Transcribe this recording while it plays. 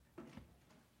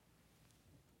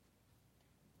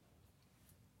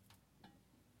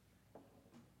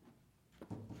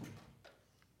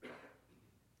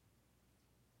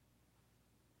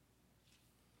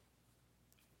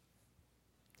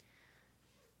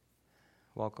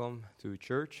Welcome to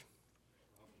church.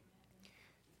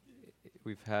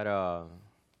 We've had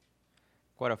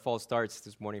quite a false starts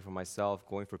this morning for myself,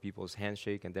 going for people's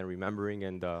handshake and then remembering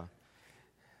and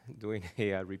doing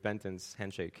a repentance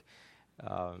handshake.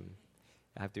 I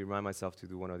have to remind myself to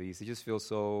do one of these. It just feels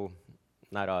so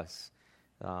not us.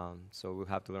 So we'll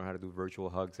have to learn how to do virtual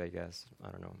hugs, I guess.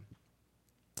 I don't know.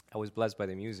 I was blessed by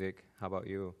the music. How about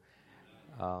you?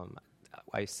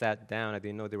 I sat down. I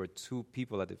didn't know there were two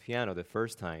people at the piano the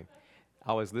first time.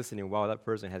 I was listening. Wow, that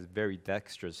person has very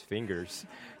dexterous fingers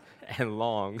and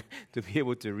long to be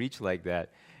able to reach like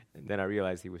that. And then I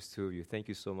realized it was two of you. Thank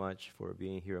you so much for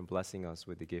being here and blessing us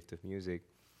with the gift of music.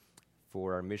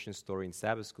 For our mission story in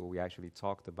Sabbath School, we actually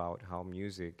talked about how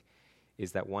music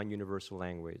is that one universal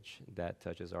language that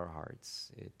touches our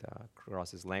hearts. It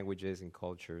crosses languages and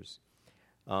cultures.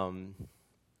 This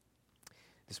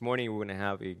morning, we're going to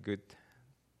have a good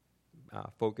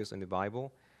focus on the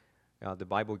Bible. The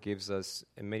Bible gives us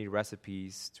many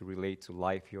recipes to relate to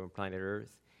life here on planet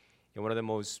Earth. And one of the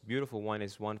most beautiful one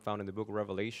is one found in the book of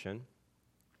Revelation.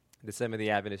 The Seventh-day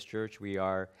Adventist Church, we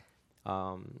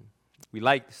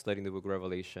like studying the book of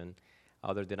Revelation.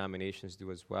 Other denominations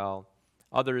do as well.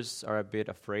 Others are a bit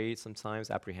afraid sometimes,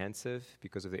 apprehensive,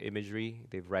 because of the imagery.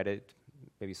 They've read it.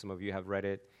 Maybe some of you have read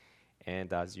it.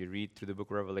 And as you read through the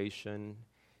book of Revelation,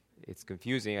 it's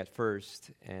confusing at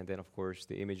first. And then, of course,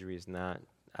 the imagery is not,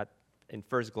 in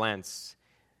first glance,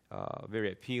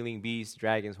 very appealing: beasts,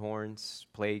 dragons, horns,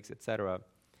 plagues, etc.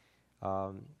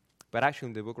 But actually,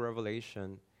 in the book of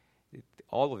Revelation,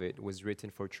 all of it was written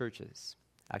for churches,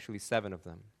 actually 7 of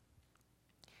them.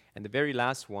 And the very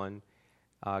last one,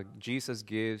 Jesus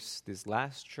gives this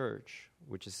last church,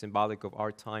 which is symbolic of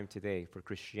our time today, for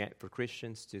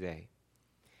Christians today.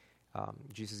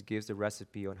 Jesus gives the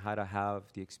recipe on how to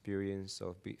have the experience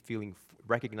of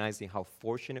recognizing how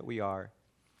fortunate we are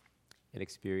and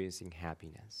experiencing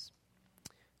happiness.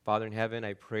 Father in heaven,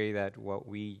 I pray that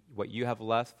what you have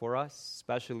left for us,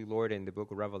 especially, Lord, in the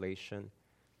book of Revelation,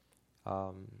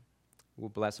 will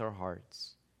bless our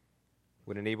hearts,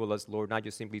 would enable us, Lord, not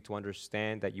just simply to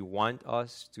understand that you want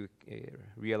us to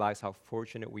realize how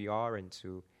fortunate we are and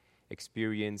to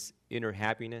experience inner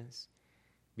happiness.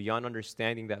 Beyond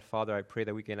understanding that, Father, I pray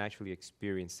that we can actually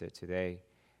experience it today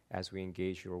as we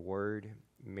engage your word.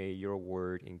 May your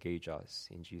word engage us.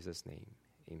 In Jesus' name,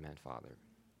 amen, Father.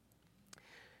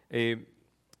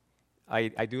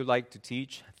 I do like to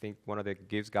teach. I think one of the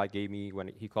gifts God gave me when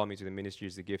he called me to the ministry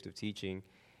is the gift of teaching.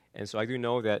 And so I do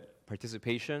know that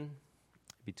participation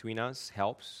between us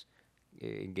helps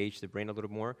engage the brain a little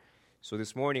more. So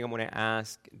this morning I'm going to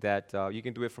ask that you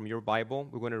can do it from your Bible.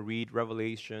 We're going to read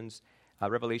Revelation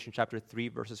chapter 3,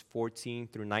 verses 14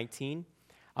 through 19.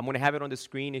 I'm going to have it on the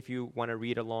screen if you want to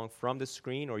read along from the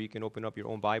screen, or you can open up your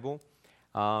own Bible.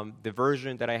 The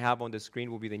version that I have on the screen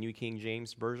will be the New King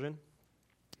James Version,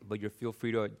 but you feel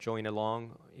free to join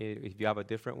along if you have a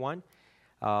different one.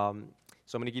 So I'm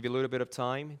going to give you a little bit of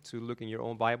time to look in your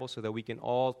own Bible so that we can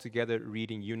all together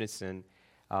read in unison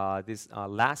this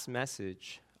last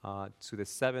message to the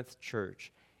 7th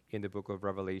church in the book of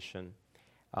Revelation.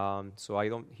 So I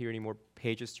don't hear any more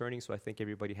pages turning, so I think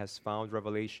everybody has found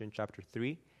Revelation chapter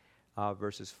 3,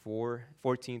 verses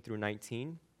 14 through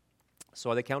 19.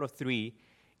 So at the count of 3,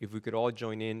 if we could all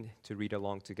join in to read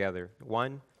along together.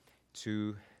 1,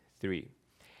 2, 3.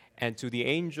 And to the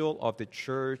angel of the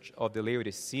church of the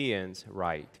Laodiceans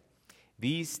write,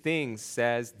 these things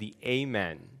says the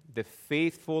Amen, the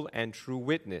faithful and true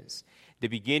witness, the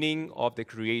beginning of the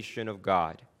creation of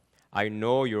God. I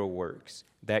know your works,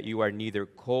 that you are neither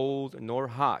cold nor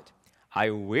hot. I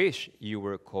wish you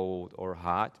were cold or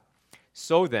hot.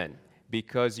 So then,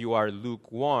 because you are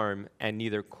lukewarm and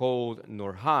neither cold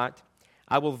nor hot,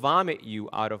 I will vomit you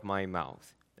out of my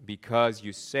mouth. Because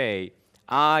you say,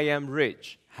 I am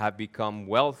rich, have become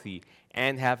wealthy,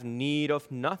 and have need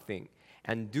of nothing,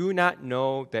 and do not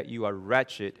know that you are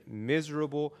wretched,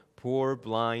 miserable, poor,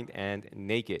 blind, and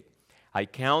naked. I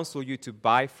counsel you to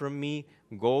buy from me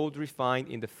gold refined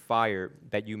in the fire,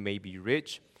 that you may be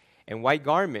rich, and white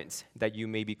garments, that you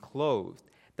may be clothed,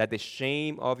 that the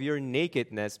shame of your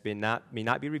nakedness may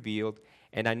not be revealed,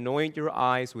 and anoint your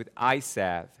eyes with eye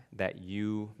salve, that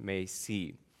you may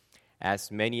see.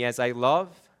 As many as I love,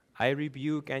 I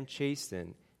rebuke and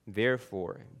chasten.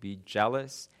 Therefore, be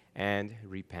jealous and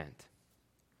repent.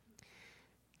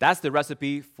 That's the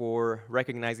recipe for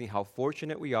recognizing how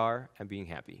fortunate we are and being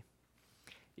happy.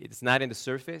 It's not in the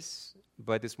surface,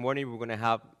 but this morning we're going to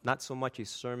have not so much a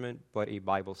sermon, but a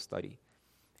Bible study.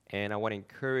 And I want to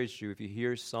encourage you, if you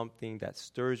hear something that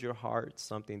stirs your heart,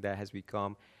 something that has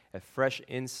become a fresh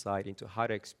insight into how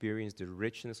to experience the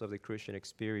richness of the Christian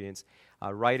experience,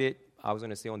 write it, I was going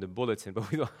to say on the bulletin, but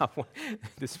we don't have one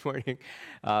this morning.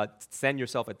 Send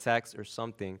yourself a text or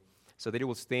something so that it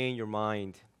will stay in your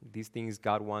mind. These things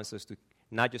God wants us to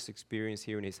not just experience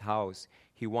here in His house.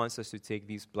 He wants us to take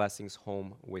these blessings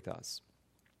home with us.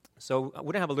 So we're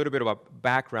going to have a little bit of a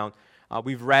background.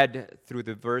 We've read through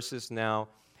the verses now,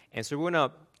 and so we're going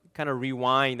to kind of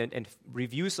rewind and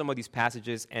review some of these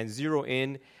passages and zero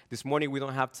in. This morning we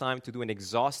don't have time to do an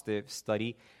exhaustive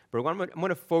study, but I'm going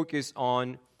to focus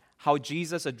on how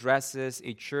Jesus addresses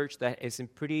a church that is in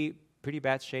pretty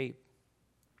bad shape.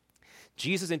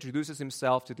 Jesus introduces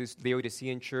himself to this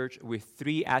Laodicean church with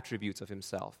three attributes of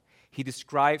himself. He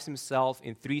describes himself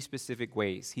in three specific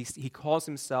ways. He calls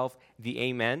himself the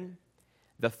Amen,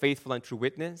 the faithful and true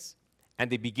witness, and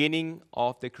the beginning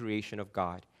of the creation of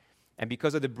God. And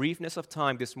because of the briefness of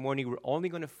time this morning, we're only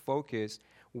going to focus,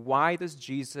 why does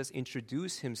Jesus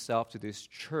introduce himself to this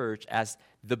church as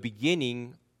the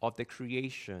beginning of the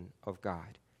creation of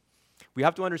God? We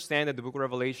have to understand that the book of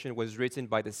Revelation was written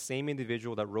by the same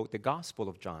individual that wrote the Gospel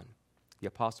of John, the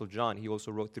Apostle John. He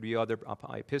also wrote 3 other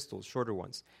epistles, shorter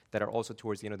ones, that are also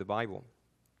towards the end of the Bible.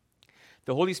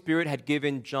 The Holy Spirit had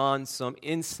given John some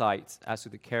insights as to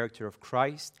the character of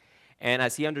Christ, and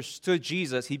as he understood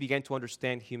Jesus, he began to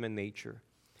understand human nature.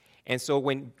 And so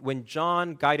when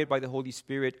John, guided by the Holy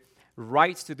Spirit,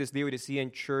 writes to this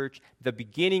Laodicean church the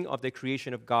beginning of the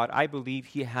creation of God, I believe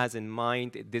he has in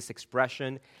mind this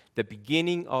expression, the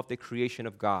beginning of the creation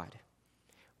of God.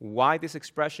 Why this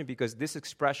expression? Because this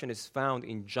expression is found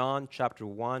in John chapter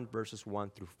 1, verses 1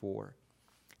 through 4.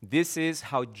 This is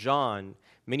how John,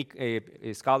 many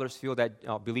scholars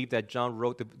believe that John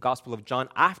wrote the Gospel of John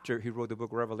after he wrote the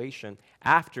book of Revelation,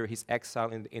 after his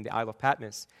exile in the Isle of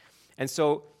Patmos. And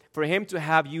so for him to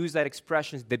have used that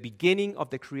expression, the beginning of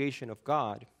the creation of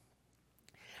God,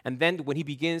 and then when he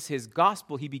begins his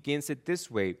Gospel, he begins it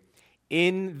this way: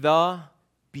 in the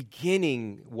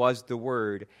beginning was the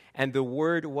Word, and the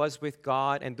Word was with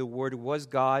God, and the Word was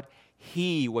God.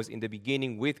 He was in the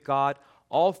beginning with God.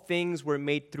 All things were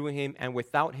made through him, and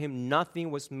without him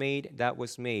nothing was made that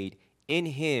was made. In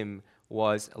him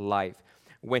was life.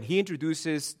 When he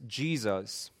introduces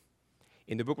Jesus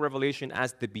in the book of Revelation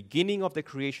as the beginning of the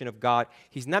creation of God,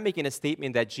 he's not making a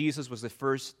statement that Jesus was the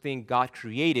first thing God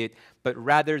created, but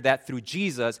rather that through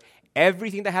Jesus,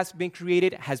 everything that has been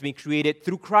created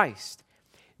through Christ.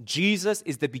 Jesus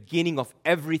is the beginning of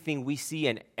everything we see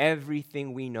and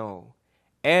everything we know.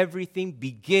 Everything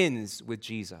begins with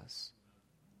Jesus.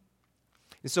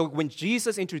 And so when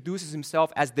Jesus introduces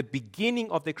himself as the beginning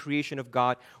of the creation of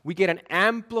God, we get an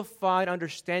amplified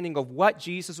understanding of what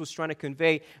Jesus was trying to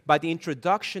convey by the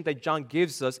introduction that John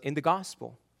gives us in the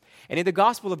Gospel. And in the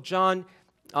Gospel of John,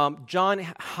 John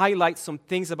highlights some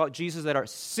things about Jesus that are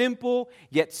simple,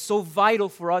 yet so vital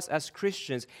for us as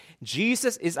Christians.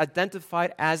 Jesus is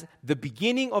identified as the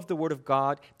beginning of the Word of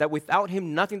God, that without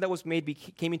him, nothing that was made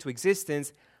came into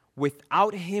existence.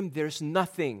 Without him, there's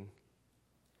nothing.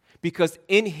 Because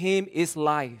in him is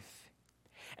life.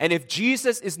 And if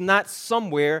Jesus is not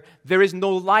somewhere, there is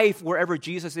no life wherever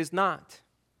Jesus is not.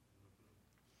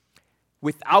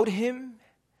 Without him,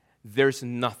 there's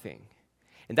nothing.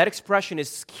 And that expression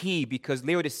is key because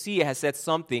Laodicea has said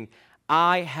something,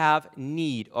 I have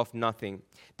need of nothing.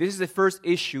 This is the first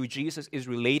issue Jesus is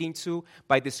relating to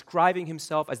by describing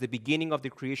himself as the beginning of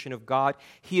the creation of God.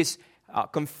 He is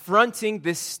confronting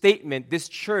this statement this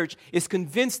church is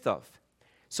convinced of.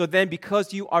 So then,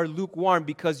 because you are lukewarm,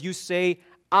 because you say,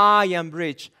 I am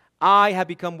rich, I have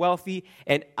become wealthy,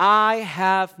 and I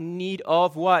have need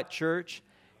of what, church?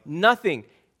 Nothing.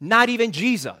 Not even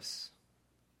Jesus.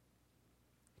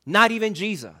 Not even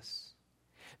Jesus.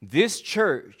 This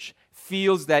church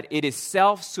feels that it is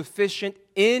self-sufficient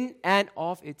in and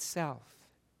of itself.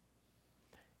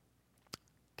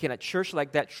 Can a church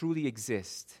like that truly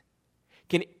exist?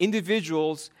 Can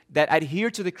individuals that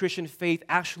adhere to the Christian faith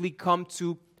actually come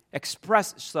to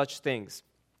express such things?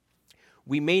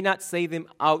 We may not say them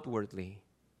outwardly,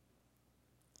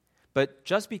 but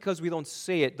just because we don't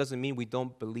say it doesn't mean we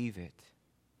don't believe it.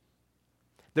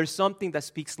 There's something that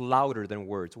speaks louder than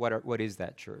words. What is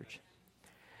that, church?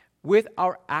 With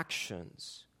our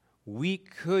actions, we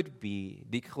could be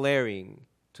declaring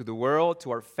to the world,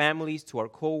 to our families, to our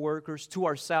co-workers, to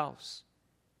ourselves,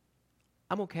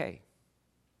 I'm okay.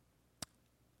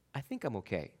 I think I'm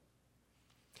okay.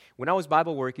 When I was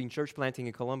Bible working, church planting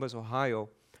in Columbus, Ohio,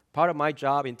 part of my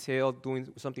job entailed doing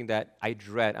something that I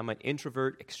dread. I'm an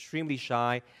introvert, extremely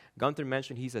shy. Gunther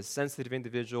mentioned he's a sensitive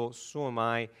individual. So am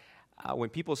I. When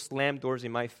people slam doors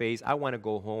in my face, I want to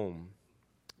go home.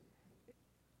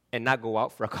 and not go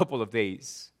out for a couple of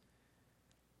days.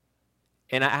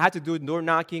 And I had to do door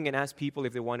knocking and ask people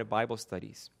if they wanted Bible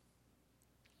studies.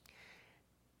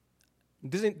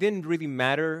 Didn't really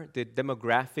matter the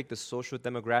demographic, the social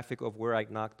demographic of where I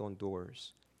knocked on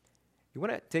doors. You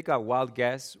want to take a wild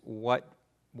guess what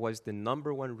was the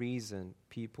number one reason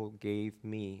people gave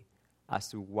me as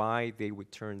to why they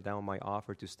would turn down my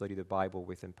offer to study the Bible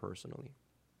with them personally?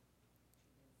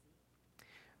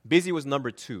 Busy was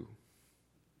number 2,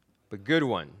 but good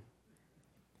one.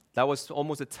 That was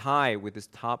almost a tie with this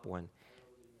top one.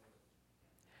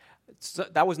 So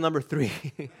that was number 3.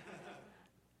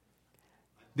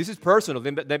 This is personal.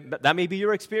 That may be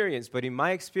your experience, but in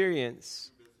my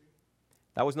experience,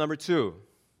 that was number 2.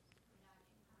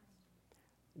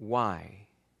 Why?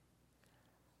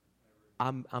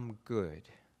 I'm good.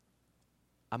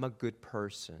 I'm a good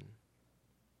person.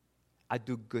 I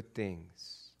do good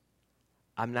things.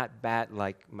 I'm not bad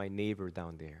like my neighbor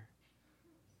down there.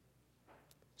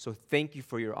 So thank you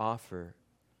for your offer,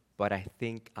 but I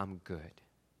think I'm good.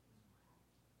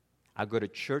 I go to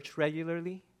church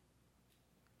regularly.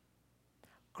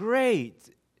 Great.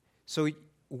 So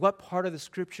what part of the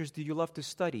scriptures do you love to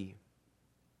study?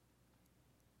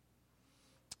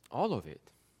 All of it.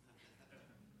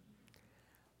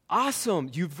 Awesome.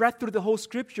 You've read through the whole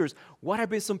scriptures. What have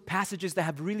been some passages that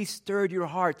have really stirred your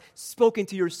heart, spoken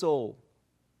to your soul?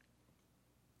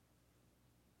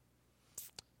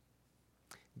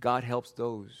 God helps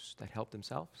those that help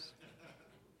themselves.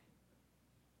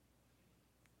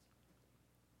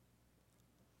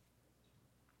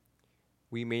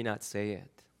 We may not say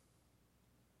it,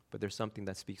 but there's something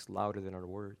that speaks louder than our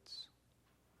words.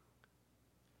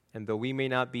 And though we may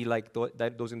not be like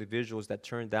those individuals that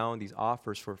turn down these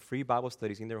offers for free Bible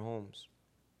studies in their homes,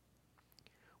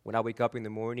 when I wake up in the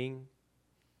morning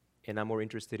and I'm more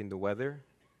interested in the weather,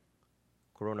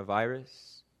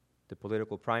 coronavirus, the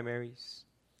political primaries,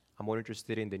 I'm more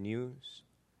interested in the news,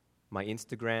 my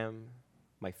Instagram,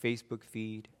 my Facebook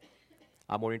feed.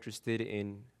 I'm more interested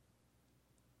in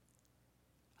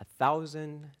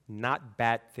 1,000 not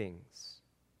bad things,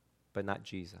 but not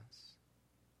Jesus.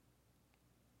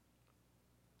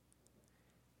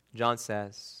 John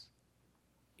says,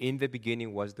 in the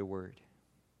beginning was the Word.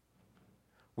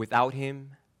 Without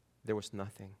Him, there was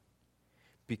nothing,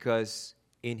 because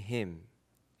in Him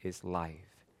is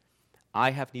life. I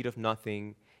have need of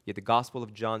nothing, yet the Gospel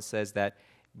of John says that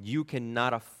you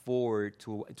cannot afford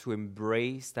to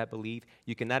embrace that belief.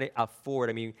 You cannot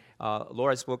afford,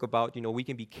 Laura spoke about, we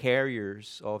can be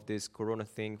carriers of this corona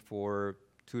thing for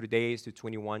 2 days to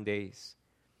 21 days.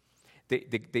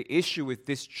 The issue with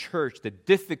this church, the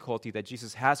difficulty that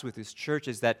Jesus has with this church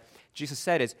is that Jesus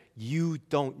said is, you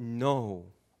don't know.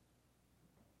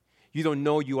 You don't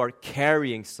know you are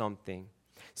carrying something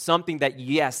that,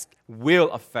 yes, will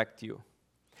affect you.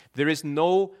 There is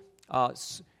no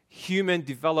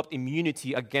human-developed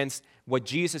immunity against what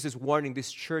Jesus is warning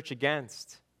this church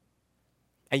against.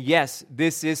 And yes,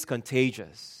 this is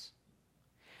contagious.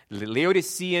 The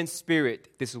Laodicean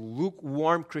spirit, this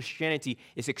lukewarm Christianity,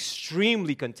 is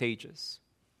extremely contagious.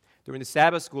 During the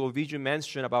Sabbath school, Ovidio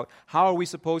mentioned about how are we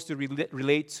supposed to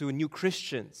relate to new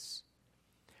Christians.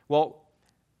 Well,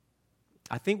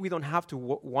 I think we don't have to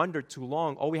wonder too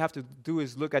long. All we have to do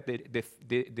is look at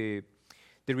the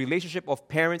relationship of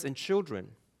parents and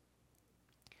children.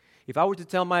 If I were to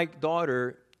tell my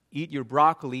daughter, eat your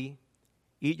broccoli,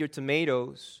 eat your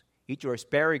tomatoes, eat your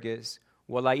asparagus,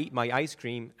 while I eat my ice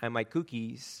cream and my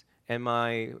cookies and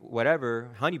my whatever,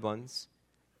 honey buns,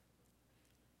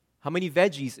 how many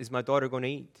veggies is my daughter going to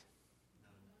eat?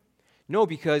 No,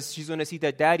 because she's going to see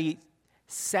that daddy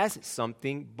says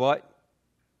something but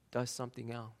does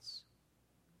something else.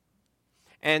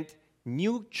 And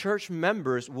new church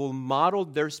members will model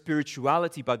their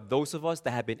spirituality by those of us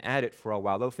that have been at it for a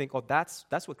while. They'll think, oh, that's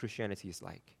what Christianity is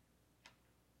like.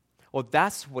 Oh,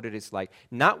 that's what it is like.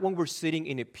 Not when we're sitting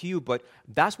in a pew, but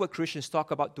that's what Christians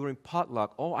talk about during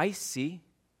potluck. Oh, I see.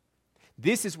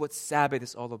 This is what Sabbath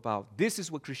is all about. This is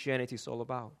what Christianity is all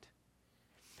about.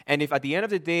 And if at the end of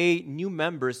the day, new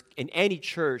members in any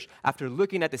church, after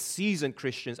looking at the seasoned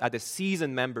Christians, at the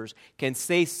seasoned members, can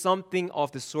say something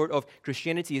of the sort of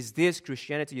Christianity is this,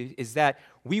 Christianity is that,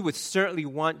 we would certainly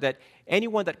want that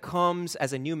anyone that comes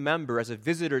as a new member, as a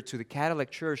visitor to the Catholic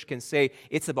Church can say,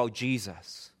 it's about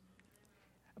Jesus.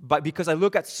 But because I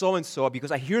look at so-and-so,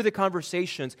 because I hear the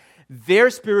conversations, their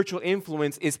spiritual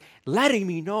influence is letting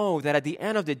me know that at the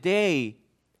end of the day,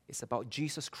 it's about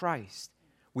Jesus Christ.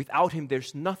 Without Him,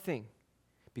 there's nothing,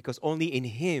 because only in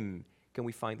Him can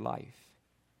we find life.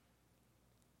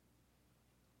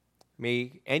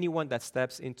 May anyone that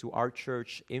steps into our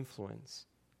church influence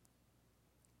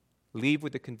leave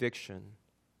with the conviction,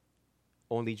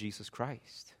 only Jesus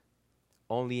Christ,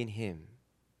 only in Him,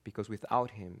 because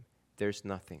without Him, there's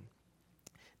nothing.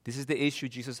 This is the issue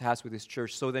Jesus has with His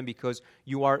church. So then, because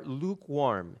you are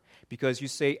lukewarm, because you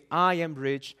say, I am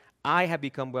rich, I have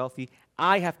become wealthy,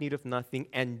 I have need of nothing,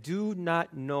 and do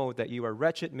not know that you are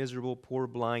wretched, miserable, poor,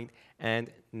 blind,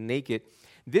 and naked.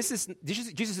 Jesus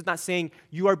is not saying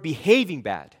you are behaving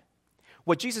bad.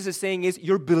 What Jesus is saying is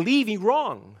you're believing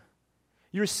wrong.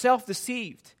 You're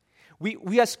self-deceived.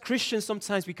 We as Christians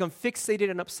sometimes become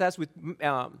fixated and obsessed with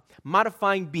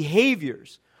modifying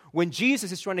behaviors when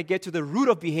Jesus is trying to get to the root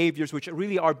of behaviors, which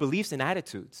really are beliefs and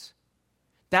attitudes.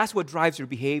 That's what drives your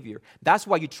behavior. That's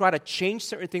why you try to change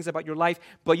certain things about your life,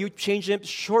 but you change them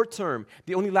short term.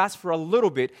 They only last for a little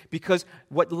bit because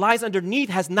what lies underneath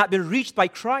has not been reached by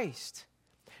Christ.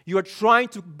 You are trying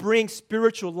to bring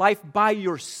spiritual life by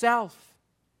yourself.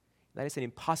 That is an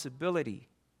impossibility.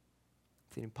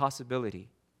 It's an impossibility.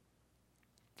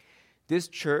 This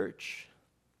church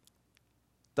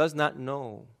does not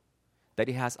know that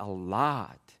it has a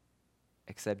lot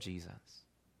except Jesus.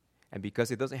 And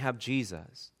because it doesn't have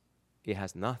Jesus, it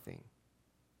has nothing.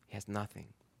 It has nothing.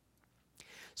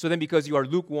 So then, because you are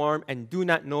lukewarm and do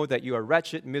not know that you are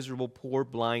wretched, miserable, poor,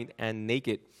 blind, and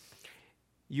naked.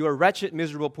 You are wretched,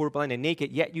 miserable, poor, blind, and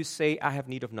naked, yet you say, I have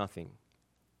need of nothing.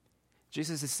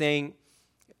 Jesus is saying,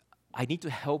 I need to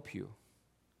help you.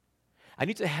 I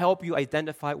need to help you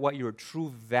identify what your true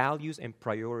values and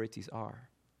priorities are.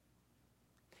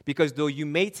 Because though you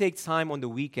may take time on the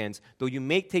weekends, though you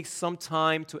may take some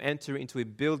time to enter into a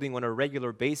building on a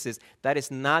regular basis, that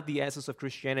is not the essence of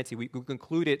Christianity. We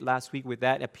concluded last week with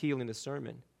that appeal in the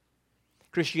sermon.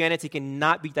 Christianity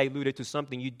cannot be diluted to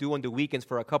something you do on the weekends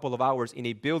for a couple of hours in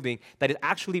a building that is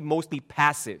actually mostly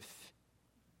passive.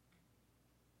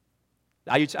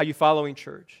 Are you following,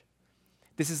 church?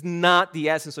 This is not the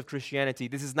essence of Christianity.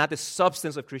 This is not the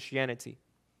substance of Christianity.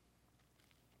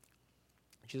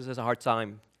 Jesus has a hard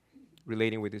time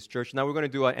relating with this church. Now we're going to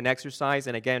do an exercise,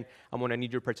 and again, I'm going to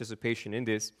need your participation in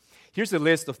this. Here's a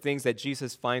list of things that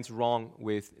Jesus finds wrong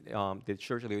with the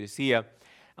church of Laodicea.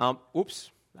 I'm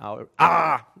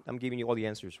giving you all the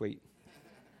answers. Wait.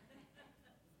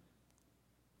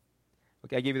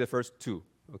 Okay, I gave you the first two.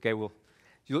 Okay, well,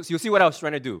 you'll see what I was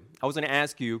trying to do. I was going to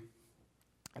ask you,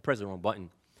 I pressed the wrong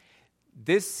button.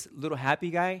 This little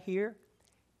happy guy here,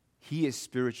 he is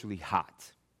spiritually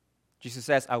hot. Jesus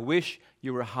says, I wish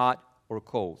you were hot or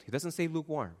cold. He doesn't say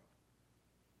lukewarm.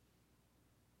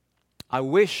 I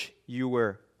wish you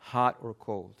were hot or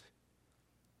cold.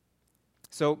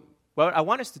 So, well, I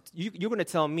want us to, you're going to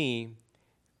tell me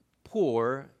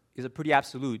poor is a pretty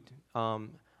absolute.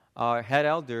 Our head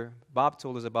elder, Bob,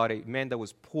 told us about a man that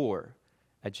was poor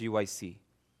at GYC.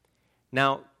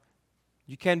 Now,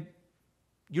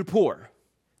 you're poor.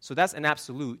 So that's an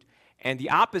absolute. And the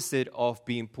opposite of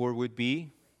being poor would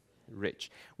be rich,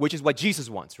 which is what Jesus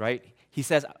wants, right? He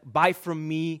says, buy from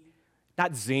me,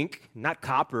 not zinc, not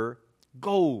copper,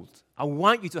 gold. I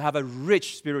want you to have a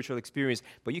rich spiritual experience,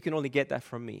 but you can only get that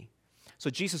from me. So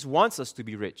Jesus wants us to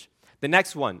be rich. The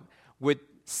next one, with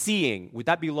seeing, would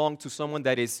that belong to someone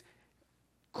that is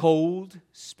cold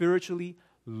spiritually,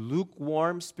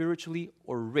 lukewarm spiritually,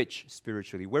 or rich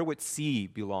spiritually? Where would see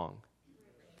belong?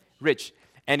 Rich.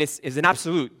 And it's an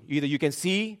absolute. Either you can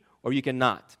see or you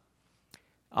cannot.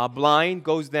 Blind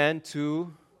goes then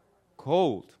to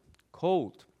cold.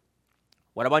 Cold.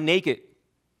 What about naked?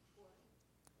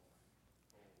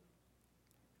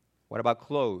 What about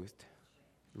clothed?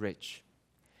 Rich.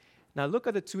 Now look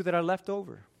at the two that are left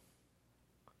over.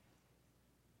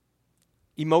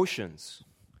 Emotions.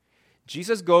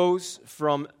 Jesus goes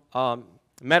from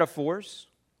metaphors,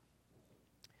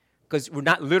 because we're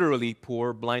not literally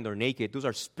poor, blind, or naked. Those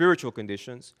are spiritual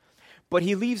conditions. But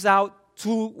he leaves out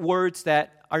two words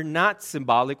that are not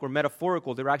symbolic or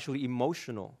metaphorical. They're actually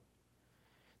emotional.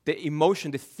 The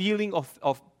emotion, the feeling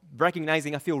of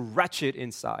recognizing I feel wretched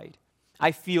inside.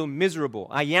 I feel miserable.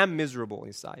 I am miserable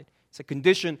inside. It's a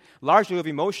condition largely of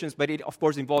emotions, but it, of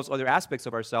course, involves other aspects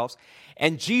of ourselves.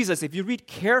 And Jesus, if you read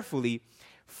carefully,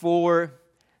 for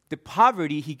the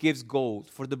poverty, he gives gold.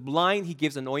 For the blind, he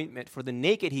gives an ointment. For the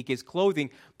naked, he gives clothing.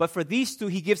 But for these two,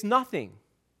 he gives nothing.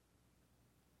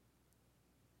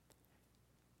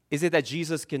 Is it that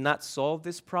Jesus cannot solve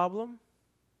this problem?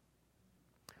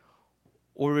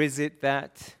 Or is it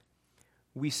that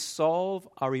we solve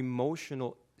our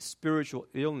emotional, spiritual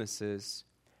illnesses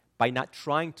by not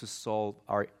trying to solve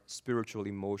our spiritual,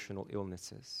 emotional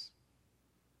illnesses?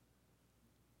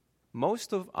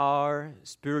 Most of our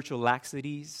spiritual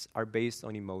laxities are based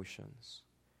on emotions.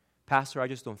 Pastor, I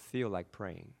just don't feel like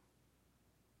praying.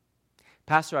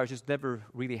 Pastor, I just never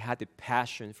really had the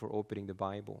passion for opening the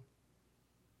Bible.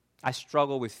 I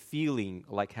struggle with feeling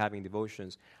like having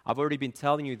devotions. I've already been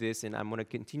telling you this, and I'm going to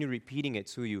continue repeating it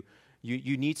to you.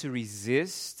 You need to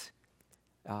resist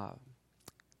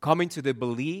coming to the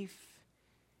belief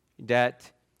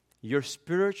that your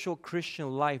spiritual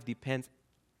Christian life depends,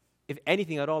 if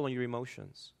anything at all, on your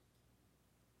emotions.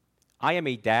 I am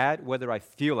a dad whether I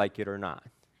feel like it or not.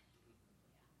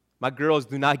 My girls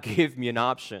do not give me an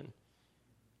option.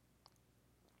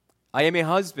 I am a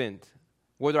husband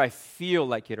whether I feel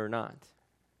like it or not.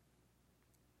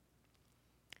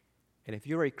 And if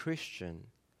you're a Christian,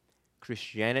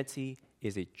 Christianity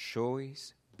is a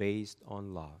choice based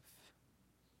on love.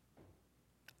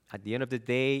 At the end of the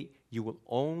day, you will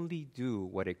only do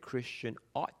what a Christian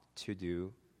ought to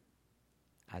do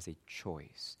as a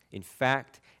choice. In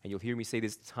fact, and you'll hear me say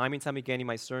this time and time again in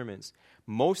my sermons,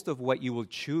 most of what you will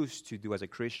choose to do as a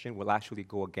Christian will actually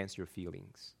go against your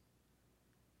feelings.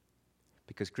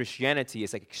 Because Christianity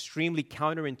is an extremely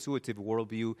counterintuitive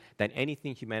worldview than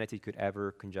anything humanity could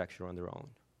ever conjecture on their own.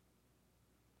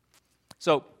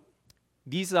 So,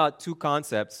 these are two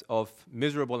concepts of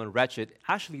miserable and wretched.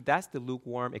 Actually, that's the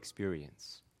lukewarm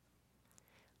experience.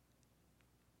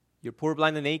 You're poor,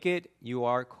 blind, and naked, you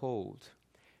are cold.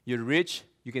 You're rich,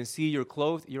 you can see you're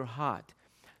clothed, you're hot.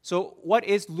 So what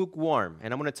is lukewarm?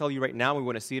 And I'm going to tell you right now, we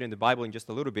want to see it in the Bible in just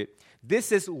a little bit.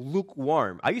 This is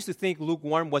lukewarm. I used to think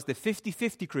lukewarm was the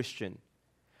 50-50 Christian.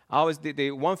 I was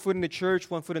the 1 foot in the church,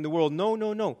 1 foot in the world.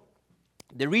 No.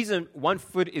 The reason 1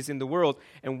 foot is in the world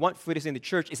and 1 foot is in the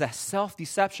church is a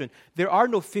self-deception. There are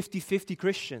no 50-50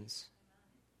 Christians.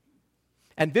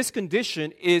 And this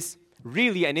condition is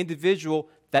really an individual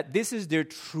that this is their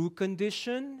true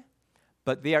condition,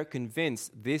 but they are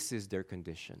convinced this is their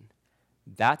condition.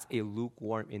 That's a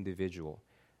lukewarm individual.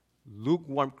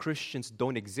 Lukewarm Christians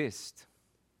don't exist.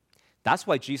 That's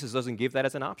why Jesus doesn't give that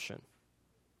as an option.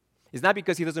 It's not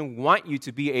because he doesn't want you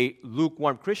to be a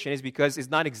lukewarm Christian. It's because it's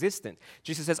not existent.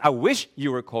 Jesus says, I wish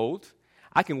you were cold.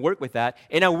 I can work with that.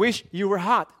 And I wish you were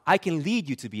hot. I can lead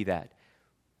you to be that.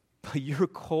 But you're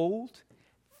cold,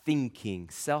 thinking,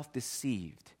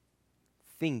 self-deceived,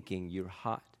 thinking you're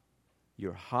hot.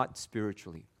 You're hot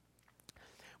spiritually.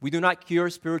 We do not cure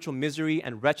spiritual misery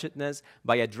and wretchedness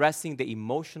by addressing the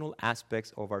emotional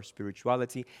aspects of our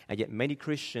spirituality. And yet many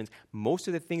Christians, most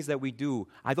of the things that we do,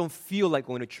 I don't feel like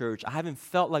going to church. I haven't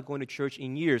felt like going to church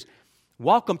in years.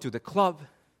 Welcome to the club.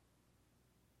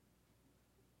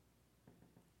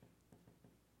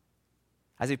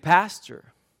 As a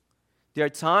pastor, there are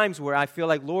times where I feel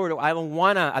like, Lord, I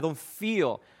don't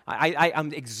feel.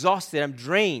 I'm exhausted, I'm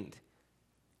drained.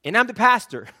 And I'm the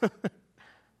pastor.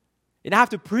 And I have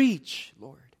to preach,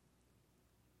 Lord.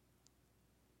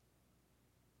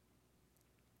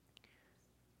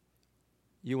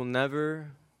 You will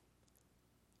never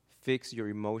fix your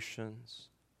emotions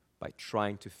by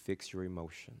trying to fix your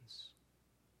emotions.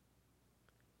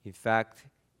 In fact,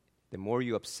 the more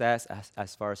you obsess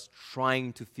as far as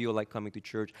trying to feel like coming to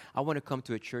church, I want to come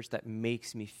to a church that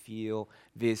makes me feel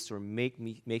this or makes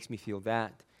me feel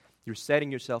that. You're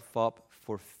setting yourself up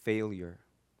for failure.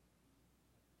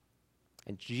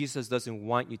 And Jesus doesn't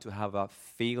want you to have a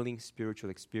failing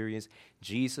spiritual experience.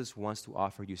 Jesus wants to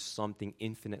offer you something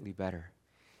infinitely better.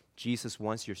 Jesus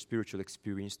wants your spiritual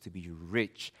experience to be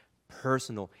rich,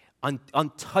 personal,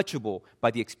 untouchable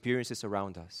by the experiences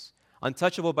around us,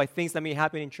 untouchable by things that may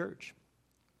happen in church.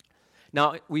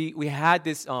 Now, we had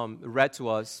this read to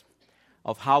us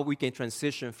of how we can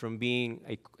transition from being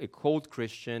a cold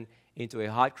Christian into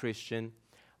a hot Christian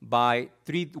by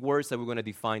 3 words that we're going to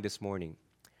define this morning.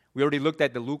 We already looked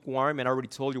at the lukewarm, and I already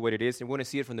told you what it is, and we're going to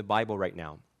see it from the Bible right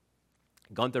now.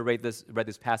 Gunther read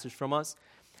this passage from us,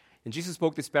 and Jesus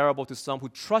spoke this parable to some who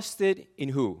trusted in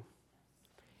who?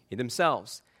 In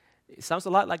themselves. It sounds a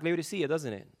lot like Laodicea,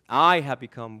 doesn't it? I have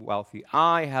become wealthy.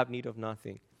 I have need of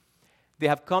nothing. They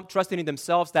have come trusting in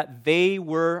themselves that they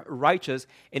were righteous,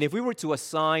 and if we were to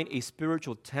assign a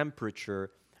spiritual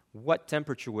temperature, what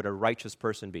temperature would a righteous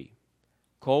person be?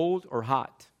 Cold or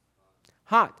hot?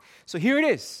 Hot. So here it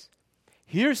is.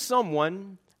 Here's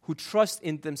someone who trusts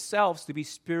in themselves to be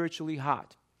spiritually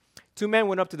hot. 2 men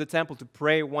went up to the temple to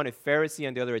pray, one a Pharisee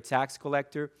and the other a tax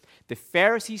collector. The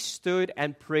Pharisee stood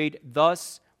and prayed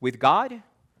thus with God.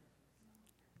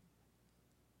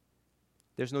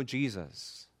 There's no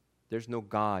Jesus. There's no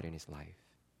God in his life,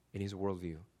 in his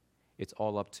worldview. It's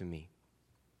all up to me.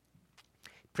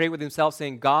 Pray with himself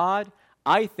saying, God,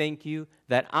 I thank you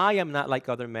that I am not like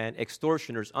other men,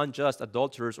 extortioners, unjust,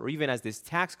 adulterers, or even as this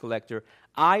tax collector.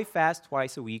 I fast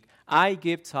twice a week. I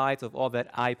give tithes of all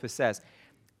that I possess.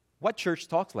 What church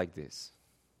talks like this?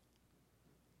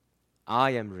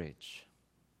 I am rich.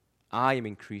 I am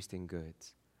increased in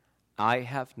goods. I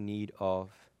have need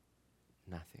of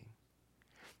nothing.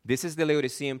 This is the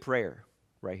Laodicean prayer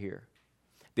right here.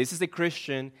 This is the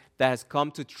Christian that has come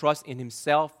to trust in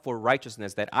himself for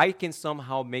righteousness, that I can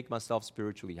somehow make myself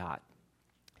spiritually hot.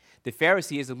 The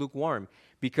Pharisee is a lukewarm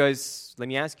because, let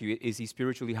me ask you, is he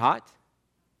spiritually hot?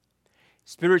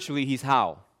 Spiritually, he's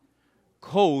how?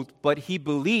 Cold, but he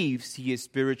believes he is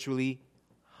spiritually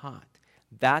hot.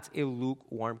 That's a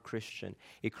lukewarm Christian.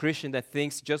 A Christian that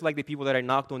thinks, just like the people that I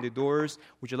knocked on the doors,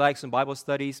 would you like some Bible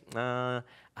studies? I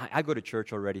go to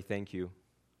church already, thank you.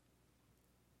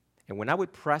 And when I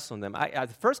would press on them,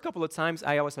 the first couple of times,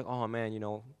 I was like, oh man,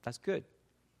 that's good.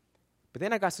 But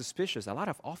then I got suspicious. A lot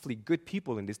of awfully good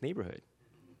people in this neighborhood.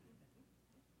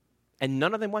 And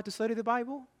none of them want to study the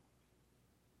Bible.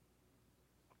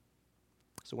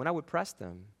 So when I would press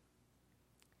them,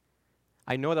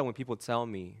 I know that when people tell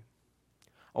me,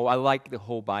 oh, I like the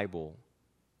whole Bible,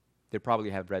 they probably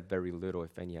have read very little,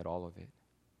 if any, at all of it.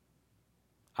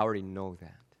 I already know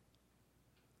that.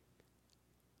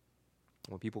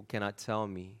 When people cannot tell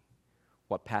me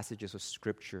what passages of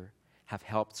Scripture have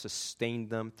helped sustain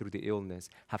them through the illness,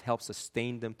 have helped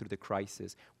sustain them through the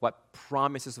crisis, what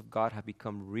promises of God have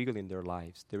become real in their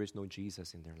lives, there is no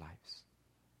Jesus in their lives.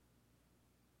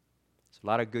 There's a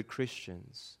lot of good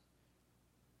Christians.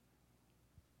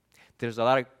 There's a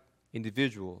lot of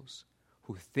individuals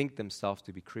who think themselves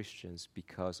to be Christians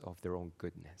because of their own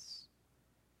goodness.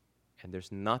 And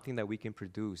there's nothing that we can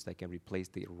produce that can replace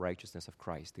the righteousness of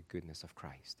Christ, the goodness of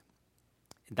Christ.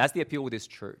 And that's the appeal with this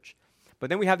church. But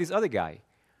then we have this other guy,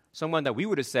 someone that we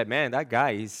would have said, man, that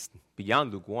guy is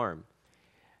beyond lukewarm.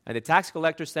 And the tax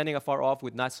collector standing afar off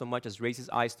would not so much as raise his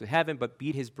eyes to heaven, but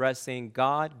beat his breast, saying,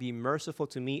 God, be merciful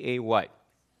to me, a what?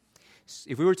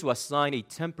 If we were to assign a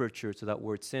temperature to that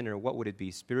word sinner, what would it be?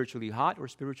 Spiritually hot or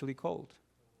spiritually cold?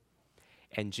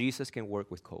 And Jesus can work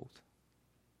with cold.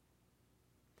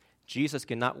 Jesus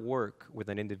cannot work with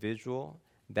an individual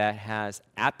that has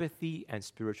apathy and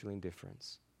spiritual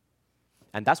indifference.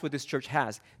 And that's what this church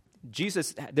has.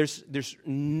 Jesus, there's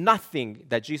nothing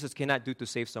that Jesus cannot do to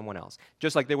save someone else.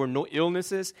 Just like there were no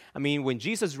illnesses. I mean, when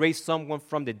Jesus raised someone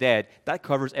from the dead, that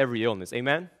covers every illness.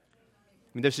 Amen? I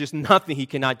mean, there's just nothing he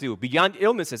cannot do, beyond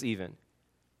illnesses even.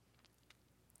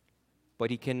 But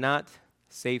he cannot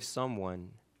save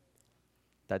someone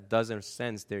that doesn't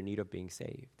sense their need of being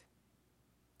saved.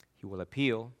 He will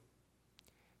appeal.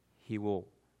 He will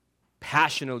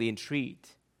passionately entreat.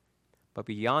 But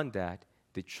beyond that,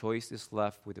 the choice is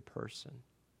left with the person.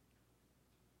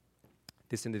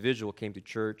 This individual came to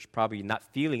church probably not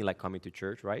feeling like coming to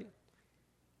church, right?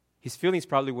 His feelings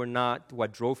probably were not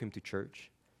what drove him to church.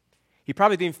 He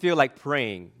probably didn't feel like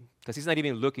praying because he's not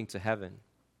even looking to heaven.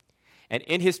 And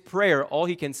in his prayer, all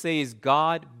he can say is,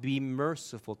 God, be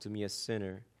merciful to me, a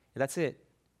sinner. And that's it.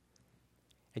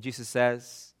 And Jesus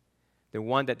says, the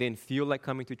one that didn't feel like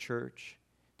coming to church,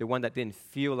 the one that didn't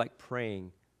feel like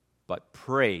praying, but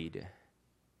prayed,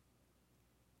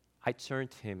 I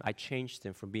changed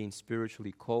him from being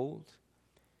spiritually cold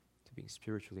to being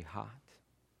spiritually hot.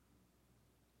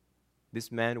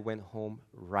 This man went home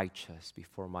righteous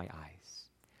before my eyes.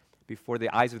 Before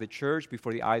the eyes of the church,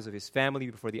 before the eyes of his family,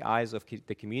 before the eyes of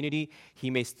the community. He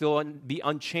may still be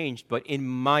unchanged, but in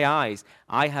my eyes,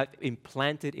 I have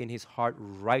implanted in his heart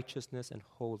righteousness and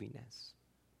holiness.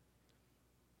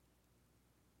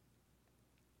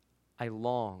 I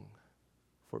long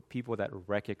for people that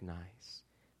recognize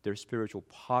their spiritual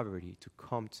poverty to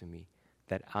come to me,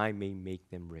 that I may make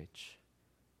them rich.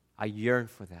 I yearn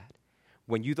for that.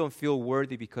 When you don't feel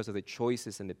worthy because of the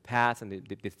choices in the past and the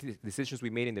decisions we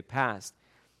made in the past,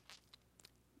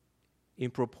 in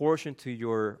proportion to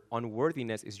your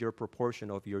unworthiness is your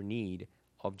proportion of your need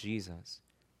of Jesus.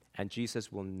 And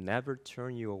Jesus will never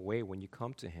turn you away when you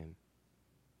come to him.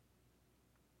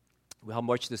 We have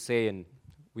much to say and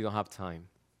we don't have time.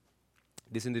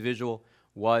 This individual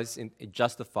was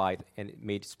justified and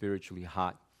made spiritually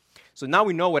hot. So now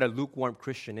we know what a lukewarm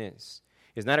Christian is.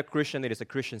 It's not a Christian that is a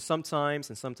Christian sometimes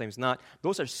and sometimes not.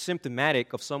 Those are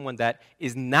symptomatic of someone that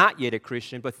is not yet a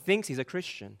Christian but thinks he's a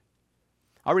Christian.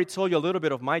 I already told you a little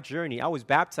bit of my journey. I was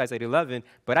baptized at 11,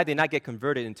 but I did not get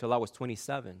converted until I was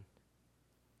 27.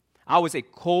 I was a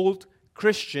cold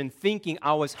Christian thinking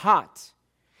I was hot.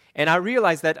 And I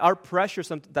realized that our pressure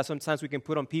that sometimes we can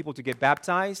put on people to get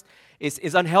baptized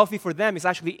is unhealthy for them. It's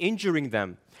actually injuring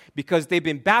them because they've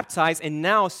been baptized and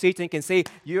now Satan can say,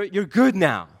 you're good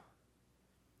now.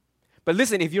 But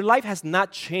listen, if your life has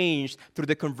not changed through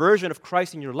the conversion of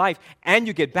Christ in your life and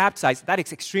you get baptized, that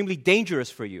is extremely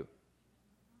dangerous for you.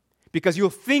 Because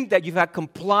you'll think that you have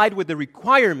complied with the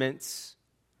requirements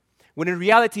when in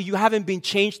reality you haven't been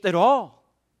changed at all.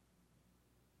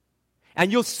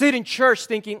 And you'll sit in church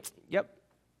thinking, yep,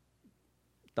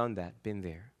 done that, been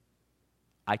there.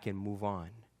 I can move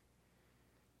on.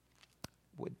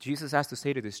 What Jesus has to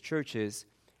say to this church is,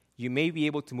 you may be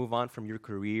able to move on from your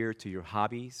career to your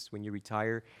hobbies when you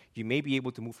retire. You may be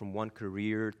able to move from one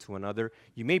career to another.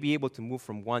 You may be able to move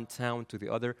from one town to the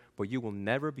other, but you will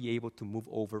never be able to move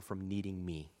over from needing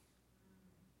me.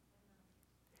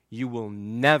 You will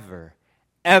never,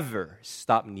 ever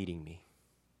stop needing me.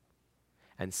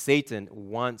 And Satan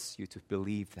wants you to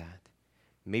believe that.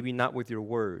 Maybe not with your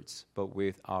words, but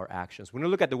with our actions. When we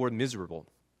look at the word miserable,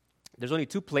 there's only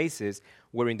two places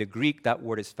where in the Greek that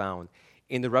word is found.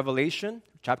 In the Revelation,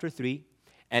 chapter 3,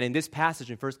 and in this passage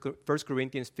in 1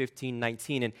 Corinthians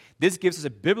 15:19. And this gives us a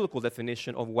biblical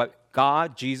definition of what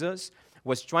God, Jesus,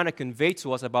 was trying to convey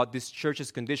to us about this church's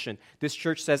condition. This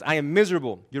church says, I am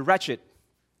miserable, you're wretched.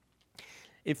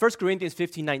 In 1 Corinthians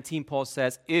 15:19, Paul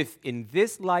says, if in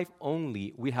this life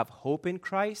only we have hope in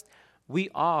Christ, we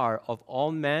are of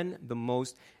all men the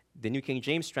most, the New King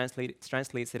James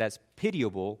translates it as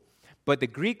pitiable, but the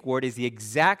Greek word is the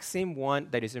exact same one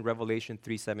that is in Revelation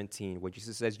 3:17, where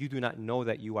Jesus says, you do not know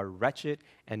that you are wretched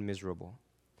and miserable.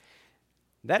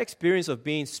 That experience of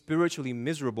being spiritually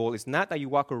miserable is not that you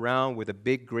walk around with a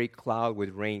big gray cloud with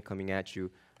rain coming at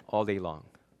you all day long.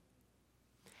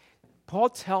 Paul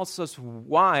tells us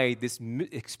why this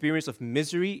experience of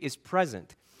misery is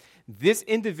present. This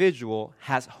individual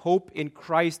has hope in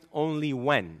Christ only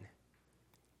when?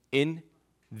 In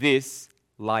this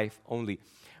life only.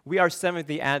 We are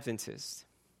Seventh-day Adventists.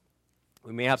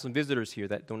 We may have some visitors here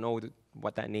that don't know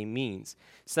what that name means.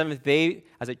 Seventh day,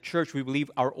 as a church, we believe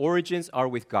our origins are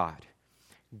with God.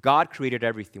 God created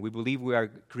everything. We believe we are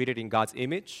created in God's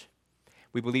image.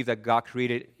 We believe that God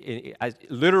created as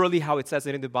literally how it says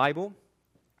it in the Bible.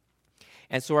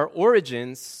 And so our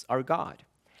origins are God.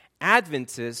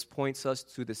 Adventists points us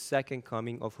to the second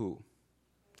coming of who?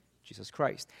 Jesus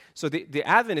Christ. So the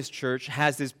Adventist church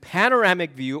has this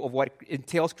panoramic view of what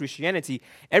entails Christianity.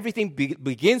 Everything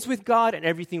begins with God and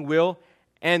everything will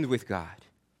end with God.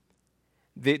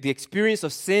 The experience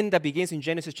of sin that begins in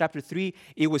Genesis chapter 3,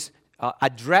 it was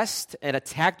addressed and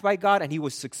attacked by God, and he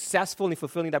was successful in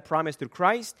fulfilling that promise through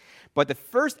Christ. But the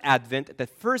first advent, the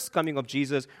first coming of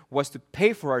Jesus, was to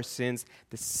pay for our sins.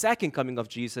 The second coming of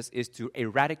Jesus is to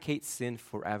eradicate sin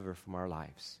forever from our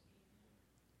lives.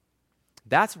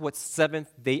 That's what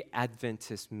Seventh-day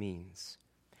Adventist means.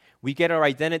 We get our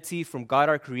identity from God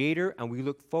our Creator, and we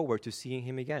look forward to seeing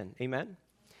Him again. Amen?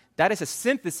 That is a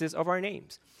synthesis of our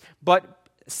names. But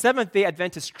Seventh-day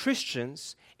Adventist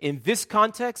Christians, in this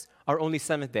context, are only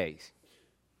Seventh days.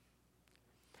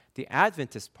 The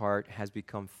Adventist part has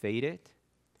become faded,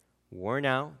 worn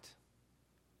out,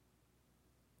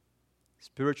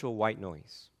 spiritual white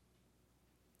noise.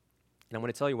 And I'm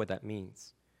going to tell you what that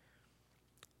means.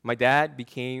 My dad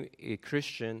became a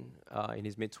Christian in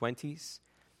his mid-20s,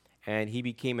 and he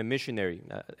became a missionary,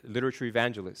 a literature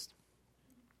evangelist.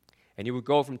 And he would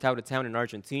go from town to town in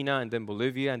Argentina, and then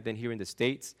Bolivia, and then here in the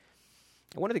States.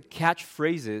 And one of the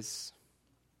catchphrases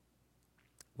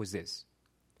was this: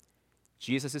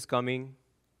 Jesus is coming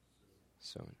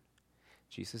soon.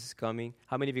 Jesus is coming.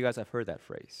 How many of you guys have heard that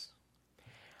phrase?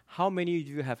 How many of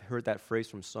you have heard that phrase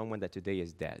from someone that today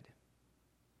is dead?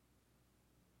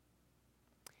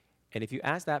 And if you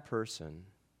ask that person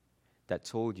that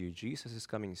told you Jesus is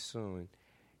coming soon,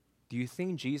 do you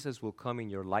think Jesus will come in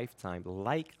your lifetime?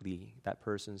 Likely that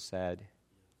person said,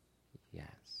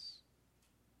 yes.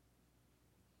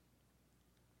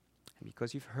 And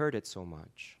because you've heard it so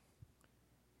much,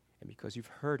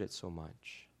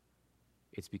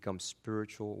 it's become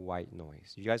spiritual white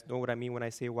noise. You guys know what I mean when I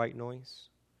say white noise?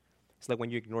 It's like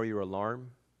when you ignore your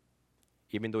alarm.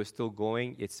 Even though it's still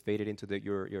going, it's faded into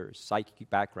your psychic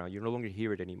background. You no longer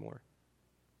hear it anymore.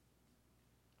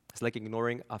 It's like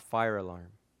ignoring a fire alarm.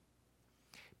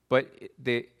 But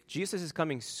Jesus is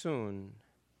coming soon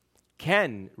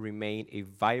can remain a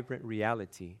vibrant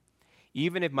reality.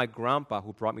 Even if my grandpa,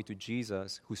 who brought me to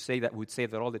Jesus, would say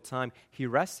that all the time, he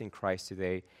rests in Christ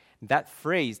today, that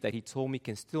phrase that he told me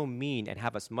can still mean and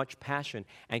have as much passion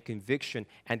and conviction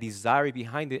and desire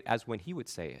behind it as when he would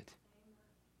say it.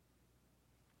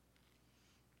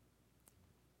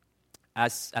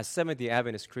 As Seventh-day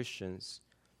Adventist Christians,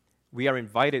 we are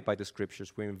invited by the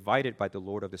Scriptures, we're invited by the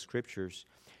Lord of the Scriptures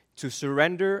to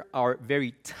surrender our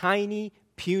very tiny,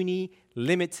 puny,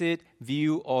 limited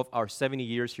view of our 70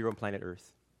 years here on planet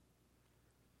Earth.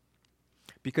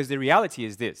 Because the reality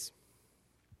is this.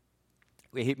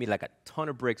 It hit me like a ton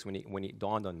of bricks when it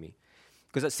dawned on me.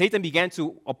 Because Satan began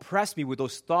to oppress me with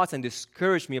those thoughts and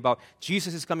discourage me about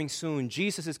Jesus is coming soon,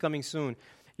 Jesus is coming soon.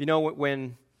 You know,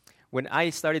 when I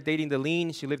started dating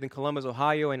Deline, she lived in Columbus,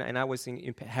 Ohio, and I was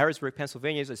in Harrisburg,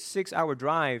 Pennsylvania. It's a 6-hour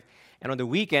drive. And on the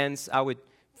weekends, I would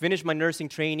finish my nursing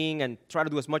training and try to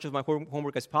do as much of my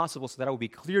homework as possible so that I would be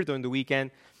clear during the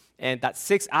weekend. And that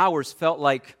 6 hours felt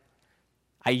like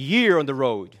a year on the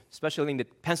road, especially in the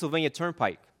Pennsylvania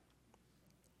Turnpike.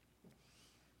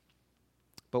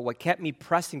 But what kept me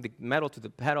pressing the metal to the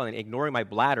pedal and ignoring my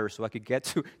bladder so I could get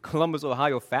to Columbus,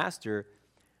 Ohio faster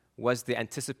was the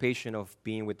anticipation of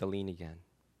being with Deline again.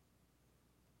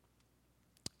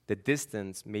 The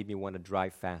distance made me want to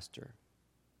drive faster.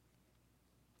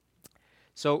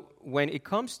 So when it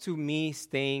comes to me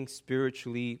staying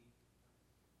spiritually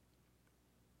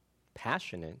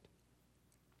passionate,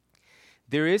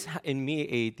 there is in me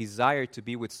a desire to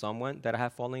be with someone that I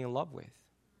have fallen in love with.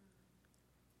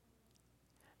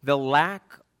 The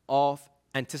lack of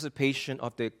anticipation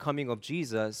of the coming of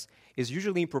Jesus is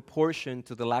usually in proportion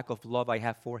to the lack of love I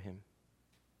have for him.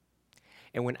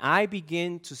 And when I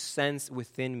begin to sense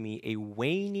within me a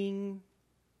waning,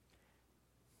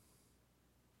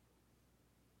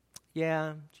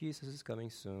 yeah, Jesus is coming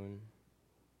soon,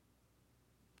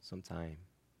 sometime.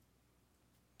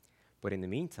 But in the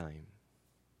meantime,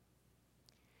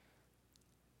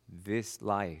 this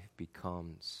life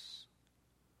becomes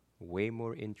way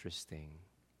more interesting,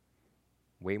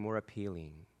 way more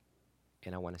appealing,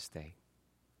 and I want to stay.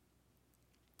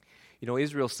 You know,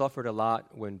 Israel suffered a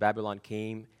lot when Babylon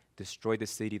came, destroyed the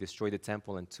city, destroyed the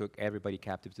temple, and took everybody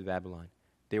captive to Babylon.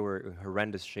 They were in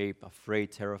horrendous shape,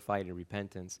 afraid, terrified, in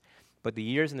repentance. But the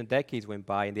years and the decades went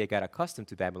by, and they got accustomed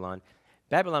to Babylon.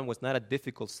 Babylon was not a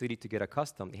difficult city to get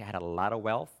accustomed. It had a lot of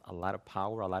wealth, a lot of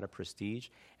power, a lot of prestige.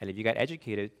 And if you got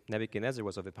educated, Nebuchadnezzar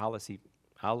was of the policy,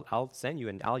 I'll send you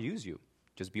and I'll use you.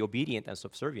 Just be obedient and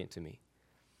subservient to me.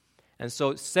 And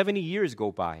so 70 years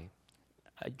go by,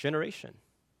 a generation.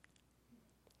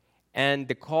 And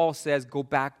the call says, go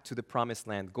back to the promised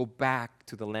land. Go back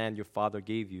to the land your father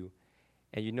gave you.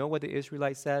 And you know what the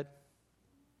Israelites said?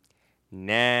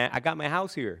 Nah, I got my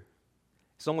house here.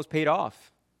 It's almost paid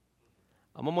off.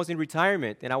 I'm almost in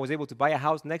retirement, and I was able to buy a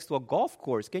house next to a golf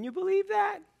course. Can you believe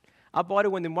that? I bought it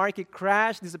when the market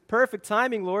crashed. This is a perfect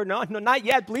timing, Lord. No, not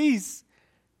yet, please.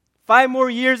 5 more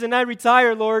years and I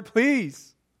retire, Lord,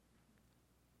 please.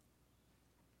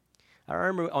 I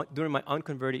remember during my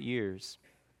unconverted years,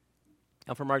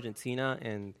 I'm from Argentina,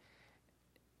 and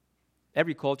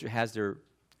every culture has their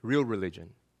real religion.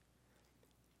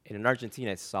 And in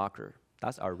Argentina, it's soccer.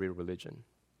 That's our real religion.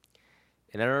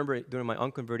 And I remember during my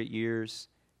unconverted years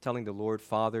telling the Lord,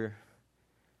 Father,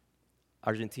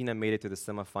 Argentina made it to the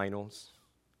semifinals,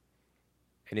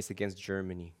 and it's against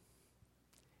Germany.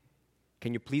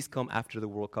 Can you please come after the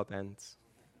World Cup ends?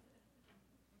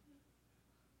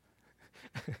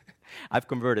 I've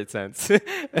converted since.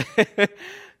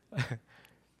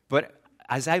 But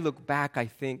as I look back, I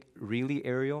think, really,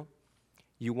 Ariel,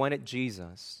 you wanted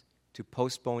Jesus to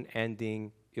postpone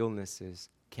ending illnesses,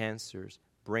 cancers,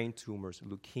 brain tumors,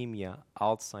 leukemia,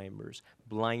 Alzheimer's,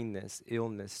 blindness,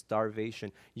 illness,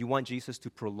 starvation. You want Jesus to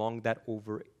prolong that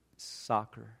over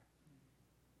soccer.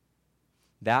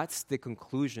 That's the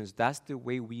conclusions. That's the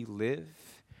way we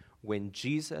live when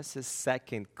Jesus'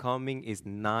 second coming is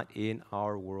not in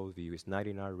our worldview. It's not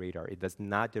in our radar. It does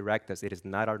not direct us. It is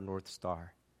not our North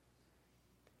Star.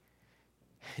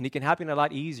 And it can happen a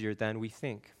lot easier than we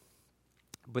think.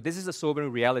 But this is a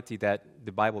sobering reality that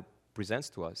the Bible presents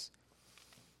to us.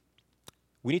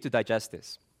 We need to digest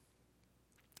this.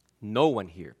 No one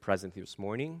here present this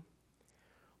morning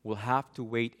will have to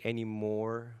wait any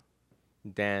more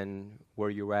than where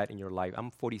you're at in your life.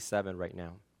 I'm 47 right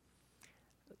now.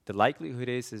 The likelihood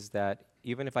is that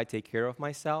even if I take care of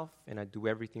myself and I do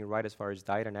everything right as far as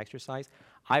diet and exercise,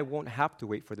 I won't have to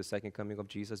wait for the second coming of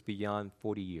Jesus beyond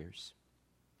 40 years.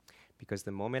 Because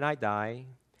the moment I die,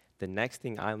 the next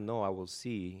thing I'll know I will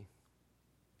see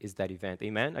is that event.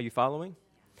 Amen? Are you following?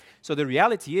 So the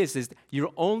reality is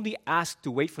you're only asked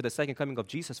to wait for the second coming of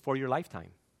Jesus for your lifetime.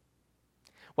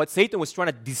 What Satan was trying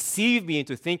to deceive me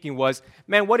into thinking was,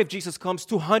 man, what if Jesus comes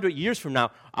 200 years from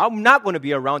now? I'm not going to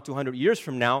be around 200 years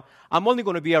from now. I'm only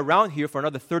going to be around here for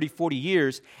another 30, 40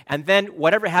 years. And then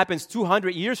whatever happens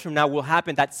 200 years from now will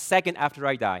happen that second after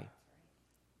I die.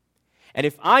 And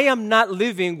if I am not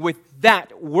living with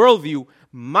that worldview,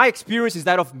 my experience is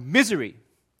that of misery,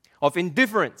 of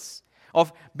indifference,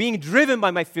 of being driven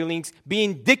by my feelings,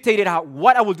 being dictated out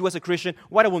what I will do as a Christian,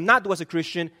 what I will not do as a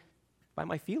Christian, by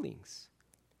my feelings.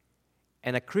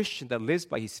 And a Christian that lives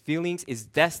by his feelings is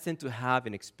destined to have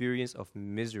an experience of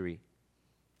misery.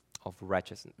 of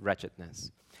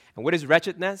wretchedness. And what is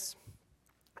wretchedness?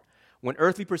 When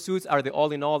earthly pursuits are the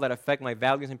all-in-all that affect my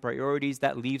values and priorities,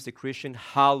 that leaves the Christian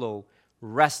hollow,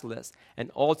 restless,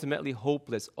 and ultimately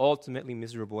hopeless, ultimately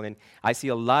miserable. And I see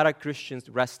a lot of Christians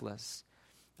restless.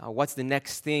 What's the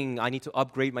next thing? I need to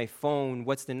upgrade my phone.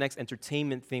 What's the next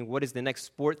entertainment thing? What is the next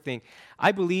sport thing?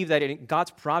 I believe that in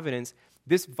God's providence,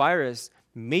 this virus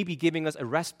may be giving us a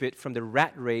respite from the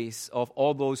rat race of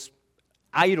all those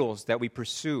idols that we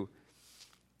pursue.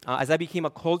 As I became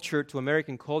acculturated to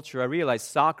American culture, I realized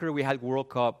soccer, we had World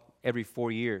Cup every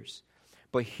 4 years.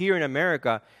 But here in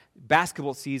America,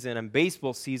 basketball season and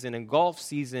baseball season and golf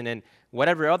season and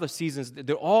whatever other seasons,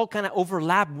 they're all kind of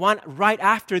overlap one right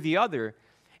after the other.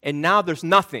 And now there's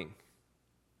nothing.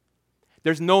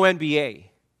 There's no NBA.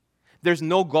 There's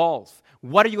no golf.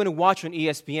 What are you going to watch on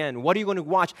ESPN? What are you going to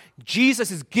watch?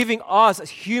 Jesus is giving us as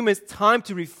humans time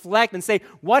to reflect and say,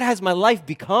 what has my life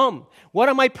become? What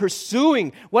am I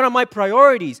pursuing? What are my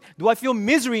priorities? Do I feel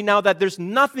misery now that there's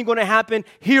nothing going to happen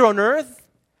here on earth?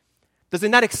 Does it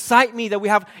not excite me that we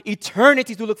have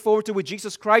eternity to look forward to with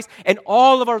Jesus Christ and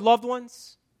all of our loved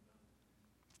ones?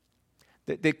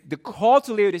 The call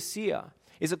to Laodicea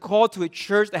is a call to a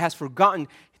church that has forgotten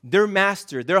their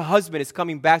master, their husband is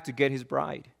coming back to get his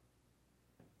bride.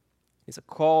 It's a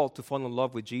call to fall in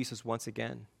love with Jesus once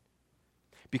again.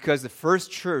 Because the first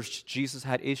church, Jesus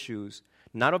had issues,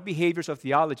 not of behaviors of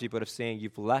theology, but of saying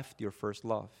you've left your first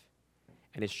love.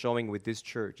 And it's showing with this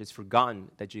church. It's forgotten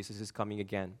that Jesus is coming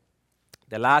again.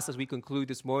 The last, as we conclude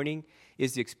this morning,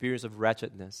 is the experience of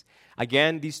wretchedness.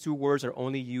 Again, these two words are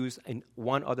only used in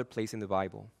one other place in the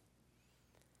Bible.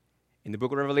 In the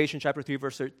book of Revelation, chapter 3,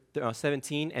 verse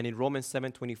 17, and in Romans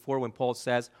 7:24, when Paul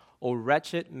says, O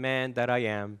wretched man that I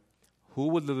am, who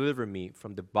will deliver me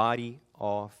from the body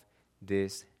of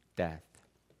this death?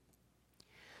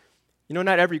 You know,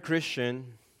 not every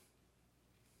Christian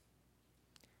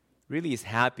really is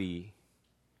happy,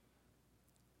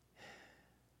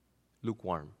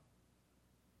 lukewarm.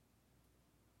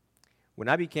 When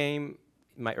I became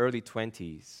in my early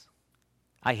 20s,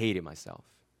 I hated myself.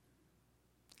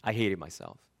 I hated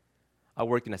myself. I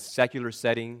worked in a secular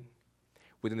setting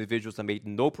with individuals that made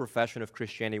no profession of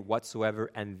Christianity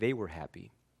whatsoever, and they were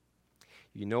happy.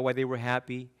 You know why they were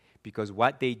happy? Because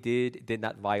what they did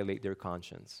not violate their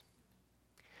conscience.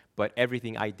 But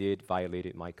everything I did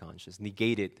violated my conscience,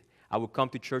 negated. I would come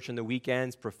to church on the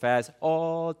weekends, profess,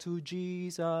 all to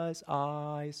Jesus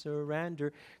I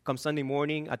surrender. Come Sunday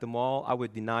morning at the mall, I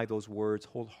would deny those words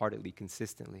wholeheartedly,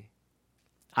 consistently.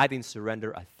 I didn't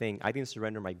surrender a thing. I didn't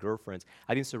surrender my girlfriends.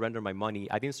 I didn't surrender my money.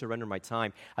 I didn't surrender my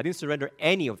time. I didn't surrender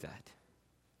any of that.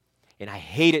 And I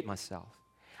hated myself.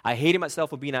 I hated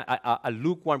myself for being a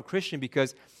lukewarm Christian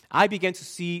because I began to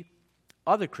see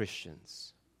other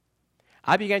Christians.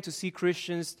 I began to see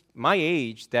Christians my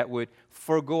age that would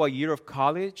forego a year of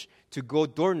college to go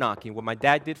door knocking, what my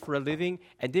dad did for a living,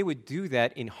 and they would do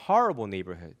that in horrible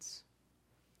neighborhoods.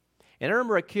 And I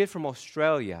remember a kid from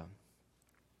Australia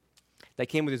that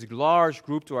came with this large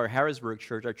group to our Harrisburg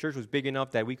church. Our church was big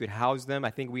enough that we could house them. I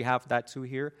think we have that too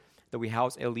here, that we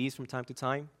house LEs from time to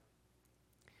time.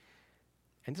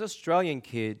 And this Australian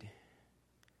kid,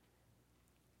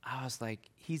 I was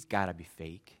like, he's got to be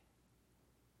fake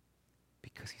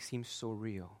because he seems so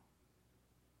real.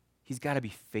 He's got to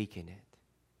be faking it.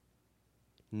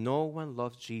 No one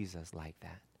loves Jesus like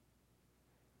that.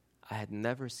 I had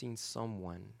never seen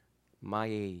someone my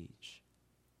age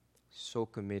so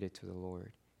committed to the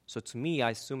Lord. So to me,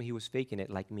 I assumed he was faking it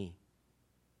like me.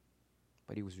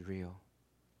 But he was real.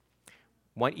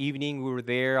 One evening we were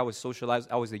there, I was socialized,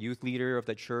 I was the youth leader of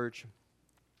the church.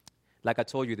 Like I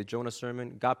told you, the Jonah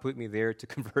sermon, God put me there to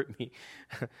convert me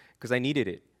because I needed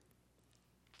it.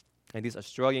 And this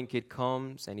Australian kid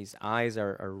comes and his eyes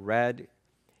are red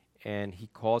and he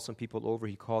calls some people over.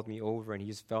 He called me over and he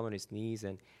just fell on his knees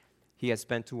and he had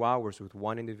spent 2 hours with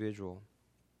one individual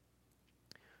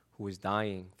who was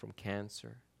dying from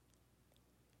cancer.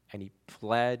 And he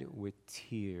pled with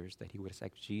tears that he would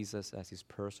accept Jesus as his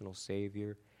personal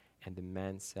Savior. And the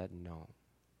man said no.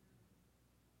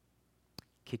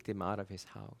 Kicked him out of his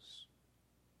house.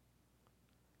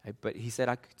 But he said,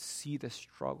 I could see the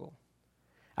struggle.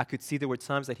 I could see there were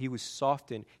times that he was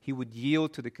softened. He would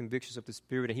yield to the convictions of the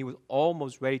Spirit. And he was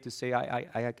almost ready to say,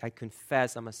 I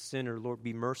confess, I'm a sinner. Lord,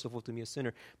 be merciful to me, a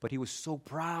sinner. But he was so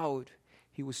proud.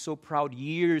 He was so proud,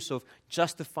 years of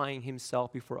justifying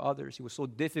himself before others. It was so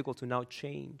difficult to now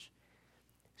change.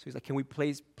 So he's like, can we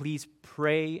please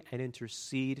pray and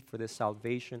intercede for the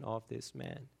salvation of this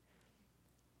man?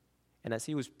 And as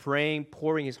he was praying,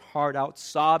 pouring his heart out,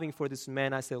 sobbing for this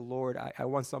man, I said, Lord, I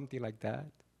want something like that.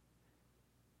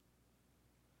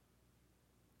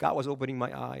 God was opening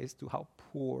my eyes to how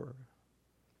poor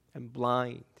and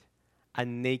blind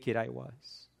and naked I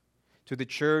was. To the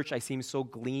church, I seemed so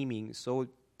gleaming, so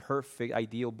perfect,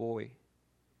 ideal boy.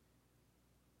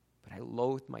 But I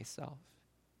loathed myself.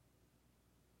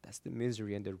 That's the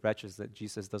misery and the wretches that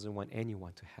Jesus doesn't want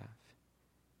anyone to have.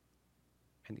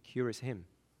 And the cure is Him.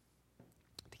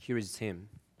 The cure is Him.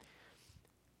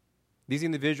 These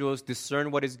individuals discern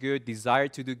what is good, desire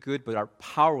to do good, but are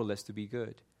powerless to be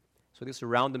good. So they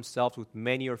surround themselves with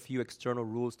many or few external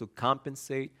rules to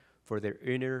compensate for their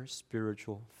inner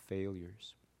spiritual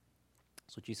failures.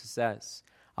 So Jesus says,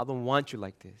 I don't want you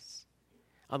like this.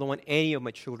 I don't want any of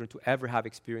my children to ever have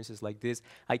experiences like this.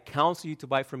 I counsel you to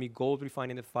buy from me gold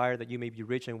refined in the fire, that you may be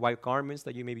rich, and white garments,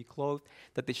 that you may be clothed,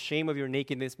 that the shame of your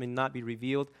nakedness may not be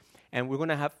revealed. And we're going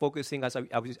to have focusing as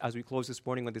we close this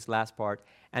morning on this last part.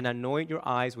 And anoint your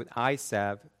eyes with eye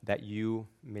salve, that you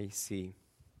may see.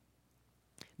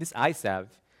 This eye salve,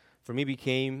 for me,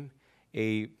 became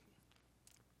I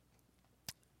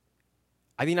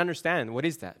didn't understand. What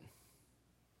is that?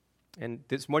 And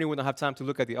this morning we don't have time to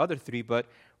look at the other three, but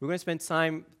we're going to spend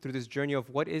time through this journey of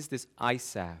what is this eye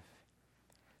salve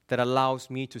that allows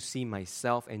me to see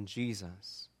myself and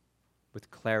Jesus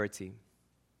with clarity.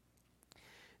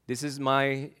 This is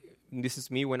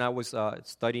me when I was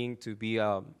studying to be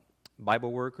a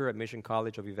Bible worker at Mission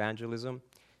College of Evangelism,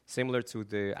 similar to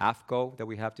the AFCO that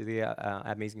we have today,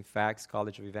 Amazing Facts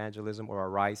College of Evangelism, or our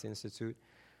RISE Institute.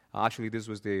 Actually, this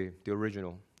was the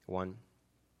original one.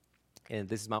 And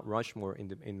this is Mount Rushmore in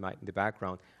the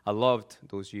background. I loved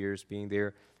those years being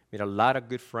there. Made a lot of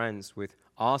good friends with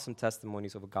awesome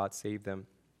testimonies of God saved them.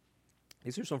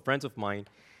 These are some friends of mine.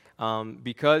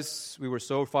 Because we were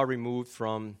so far removed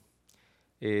from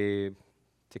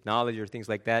technology or things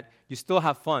like that, you still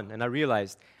have fun. And I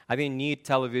realized I didn't need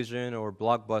television or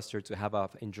Blockbuster to have an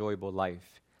enjoyable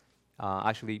life.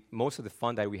 Actually, most of the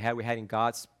fun that we had in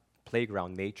God's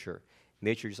playground, nature.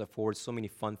 Nature just affords so many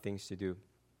fun things to do.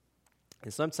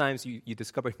 And sometimes you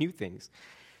discover new things.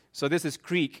 So this is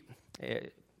Creek.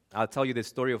 I'll tell you the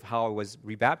story of how I was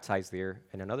rebaptized there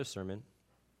in another sermon.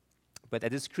 But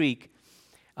at this creek,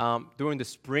 during the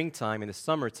springtime and the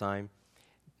summertime,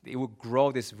 it would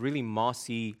grow this really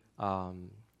mossy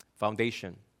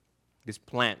foundation, this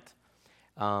plant.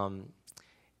 And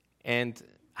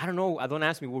I don't know, don't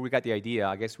ask me where we got the idea.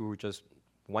 I guess we were just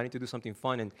wanting to do something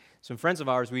fun. And some friends of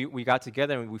ours, we got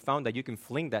together and we found that you can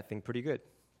fling that thing pretty good.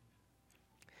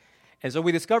 And so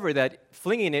we discovered that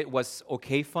flinging it was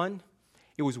okay fun.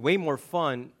 It was way more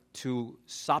fun to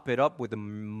sop it up with the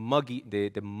muddy,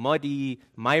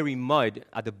 miry mud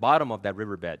at the bottom of that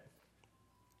riverbed.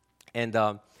 And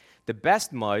the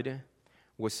best mud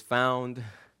was found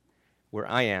where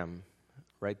I am,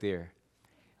 right there.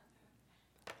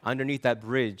 Underneath that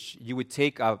bridge, you would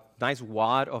take a nice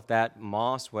wad of that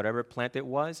moss, whatever plant it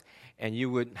was, and you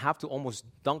would have to almost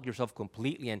dunk yourself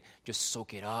completely and just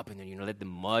soak it up, and then let the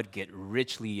mud get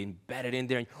richly embedded in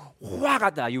there, and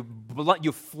whakata,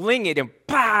 you fling it and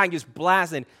and just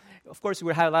blast, and of course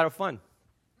we had a lot of fun.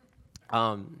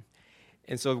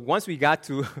 And so once we got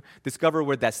to discover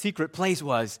where that secret place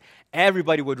was,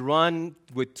 everybody would run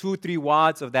with 2-3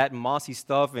 wads of that mossy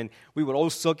stuff, and we would all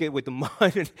soak it with the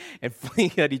mud and fling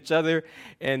it at each other.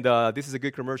 And this is a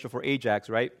good commercial for Ajax,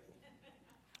 right?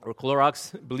 Or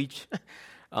Clorox bleach.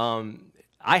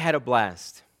 I had a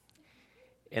blast.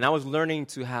 And I was learning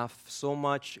to have so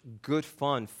much good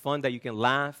fun that you can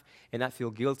laugh and not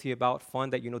feel guilty about,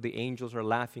 fun that the angels are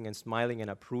laughing and smiling and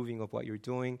approving of what you're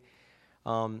doing.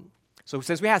 So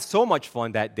since we had so much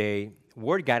fun that day,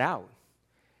 word got out.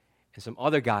 And some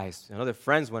other guys and other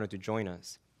friends wanted to join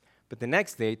us. But the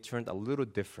next day it turned a little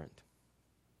different.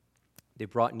 They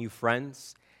brought new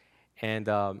friends. And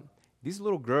these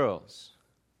little girls,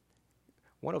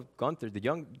 one of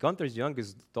Gunther's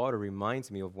youngest daughter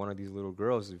reminds me of one of these little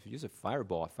girls. If you use a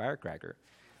firecracker.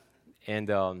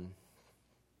 And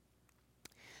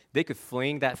they could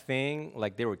fling that thing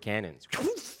like they were cannons.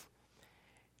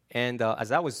 And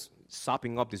as I was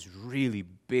sopping up this really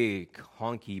big,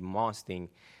 honky moss thing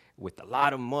with a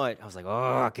lot of mud, I was like,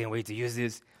 oh, I can't wait to use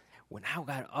this. When I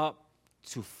got up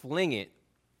to fling it,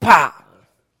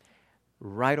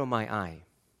 right on my eye.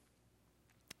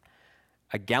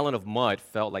 A gallon of mud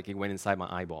felt like it went inside my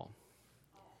eyeball.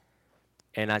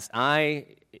 And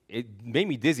it made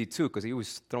me dizzy too because it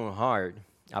was thrown hard.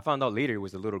 I found out later it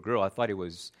was a little girl. I thought it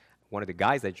was one of the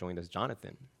guys that joined us,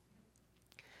 Jonathan.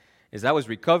 As I was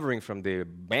recovering from the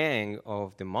bang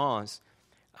of the moss,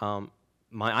 my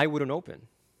eye wouldn't open.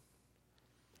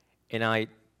 And I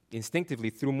instinctively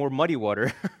threw more muddy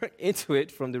water into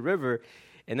it from the river.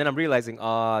 And then I'm realizing,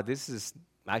 this is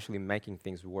actually making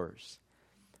things worse.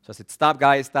 So I said, stop,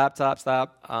 guys, stop.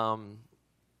 I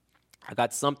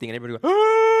got something, and everybody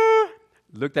 "Ah!"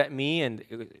 looked at me, and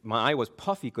my eye was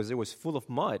puffy because it was full of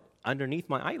mud underneath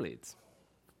my eyelids.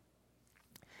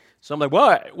 So I'm like,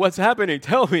 what? What's happening?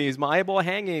 Tell me. Is my eyeball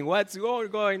hanging? What's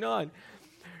going on?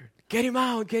 Get him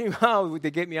out.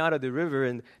 They get me out of the river,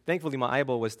 and thankfully my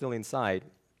eyeball was still inside.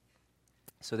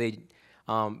 So they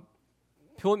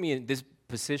put me in this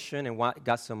position and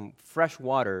got some fresh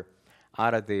water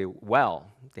out of the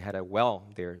well. They had a well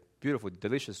there, beautiful,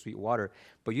 delicious, sweet water.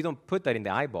 But you don't put that in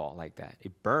the eyeball like that.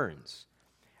 It burns.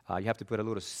 You have to put a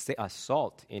little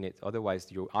salt in it. Otherwise,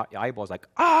 your eyeball's like,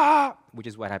 ah, which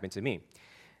is what happened to me.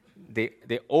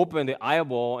 They opened the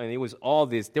eyeball, and it was all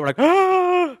this. They were like,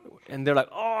 ah! And they're like,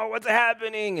 oh, what's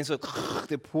happening? And so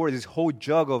they poured this whole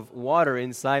jug of water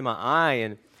inside my eye,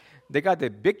 and they got the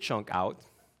big chunk out,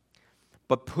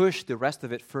 but pushed the rest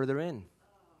of it further in.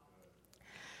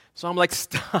 So I'm like,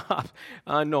 stop.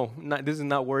 This is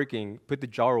not working. Put the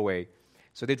jar away.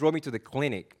 So they drove me to the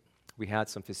clinic. We had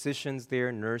some physicians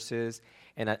there, nurses,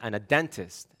 and a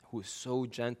dentist who was so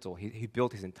gentle. He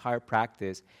built his entire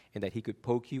practice in that he could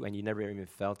poke you and you never even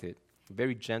felt it.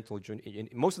 Very gentle.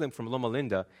 Most of them from Loma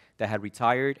Linda that had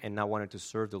retired and now wanted to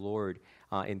serve the Lord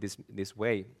in this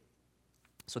way.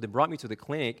 So they brought me to the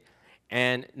clinic,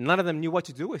 and none of them knew what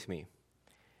to do with me.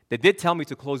 They did tell me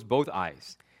to close both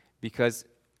eyes because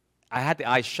I had the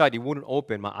eyes shut. It wouldn't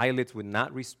open. My eyelids would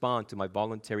not respond to my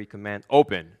voluntary command,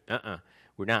 open.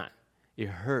 We're not. It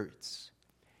hurts.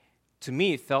 To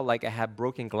me, it felt like I had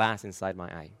broken glass inside my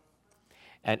eye.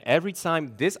 And every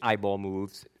time this eyeball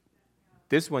moves,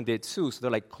 this one did too. So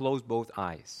they're like, close both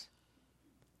eyes.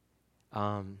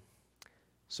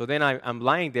 So then I'm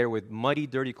lying there with muddy,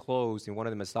 dirty clothes in one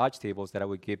of the massage tables that I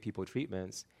would give people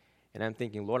treatments. And I'm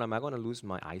thinking, Lord, am I going to lose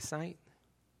my eyesight?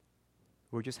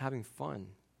 We're just having fun.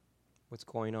 What's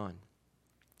going on?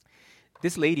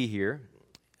 This lady here,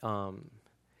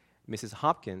 Mrs.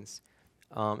 Hopkins,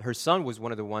 her son was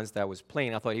one of the ones that was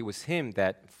playing. I thought it was him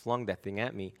that flung that thing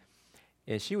at me.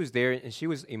 And she was there, and she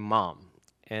was a mom,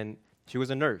 and she was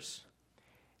a nurse.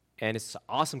 And it's an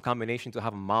awesome combination to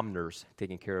have a mom nurse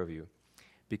taking care of you,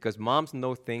 because moms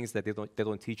know things that they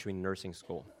don't teach you in nursing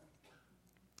school.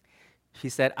 She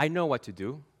said, I know what to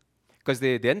do. Because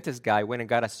the dentist guy went and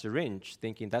got a syringe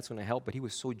thinking that's going to help, but he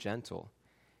was so gentle.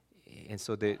 And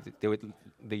so the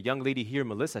young lady here,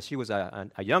 Melissa, she was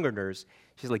a younger nurse.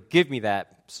 She's like, give me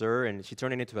that, sir. And she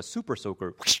turned it into a super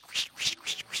soaker.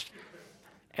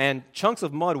 And chunks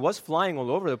of mud was flying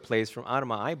all over the place from out of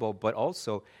my eyeball, but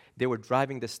also they were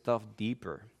driving the stuff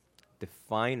deeper, the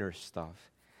finer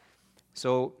stuff.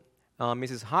 So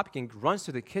Mrs. Hopkins runs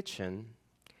to the kitchen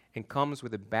and comes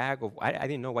with a bag of, I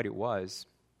didn't know what it was.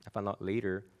 I found out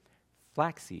later,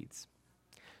 flax seeds.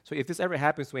 So if this ever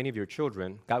happens to any of your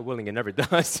children, God willing it never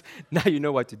does, now you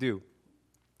know what to do.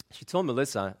 She told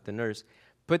Melissa, the nurse,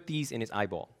 put these in his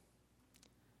eyeball.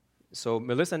 So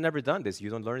Melissa never done this. You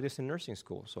don't learn this in nursing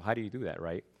school. So how do you do that,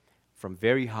 right? From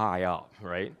very high up,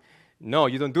 right? No,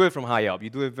 you don't do it from high up. You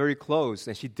do it very close.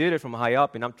 And she did it from high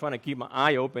up, and I'm trying to keep my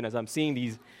eye open as I'm seeing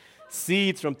these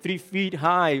seeds from 3 feet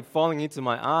high falling into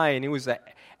my eye, and it was an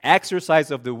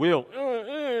exercise of the will.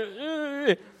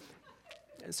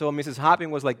 So Mrs.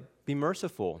 Hopkins was like, be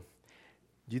merciful.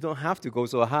 You don't have to go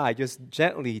so high. Just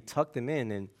gently tuck them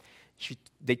in. And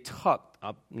they tucked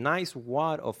a nice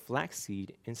wad of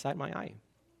flaxseed inside my eye.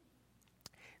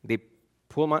 They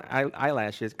pulled my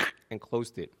eyelashes and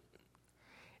closed it.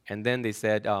 And then they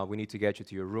said, we need to get you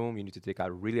to your room. You need to take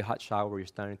a really hot shower. You're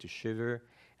starting to shiver,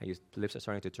 and your lips are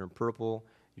starting to turn purple.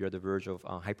 You're at the verge of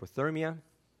hypothermia.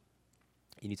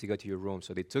 You need to go to your room.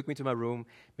 So they took me to my room.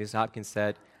 Mrs. Hopkins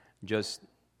said, just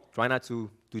try not to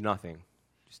do nothing.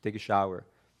 Just take a shower.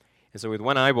 And so with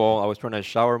one eyeball, I was trying to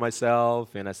shower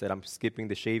myself, and I said, I'm skipping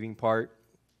the shaving part.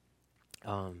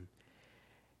 And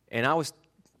I was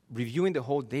reviewing the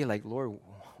whole day like, Lord,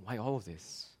 why all of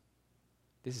this?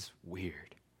 This is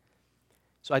weird.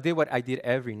 So I did what I did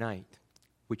every night,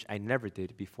 which I never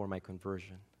did before my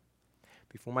conversion.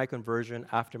 Before my conversion,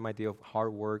 after my day of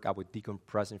hard work, I would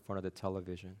decompress in front of the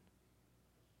television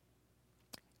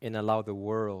and allow the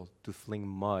world to fling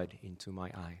mud into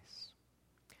my eyes.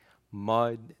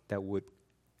 Mud that would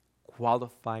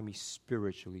qualify me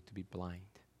spiritually to be blind.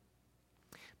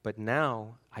 But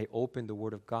now, I opened the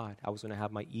Word of God. I was going to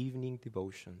have my evening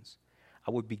devotions.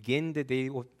 I would begin the day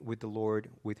with the Lord,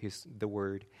 with the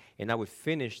Word, and I would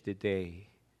finish the day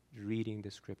reading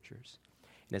the Scriptures.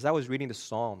 And as I was reading the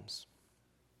Psalms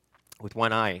with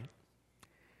one eye,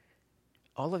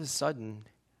 all of a sudden,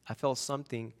 I felt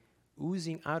something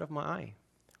oozing out of my eye.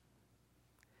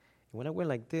 And when I went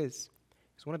like this,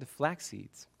 it's one of the flax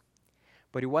seeds.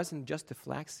 But it wasn't just the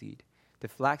flaxseed. The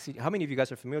flaxseed, how many of you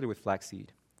guys are familiar with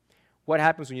flaxseed? What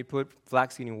happens when you put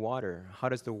flaxseed in water? How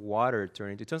does the water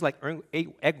turn into? It turns like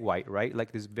egg white, right?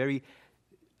 Like this very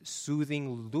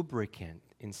soothing lubricant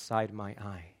inside my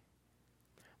eye.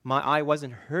 My eye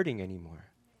wasn't hurting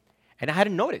anymore. And I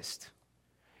hadn't noticed.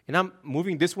 And I'm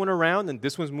moving this one around, and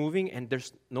this one's moving, and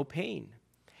there's no pain.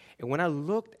 And when I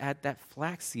looked at that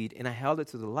flaxseed and I held it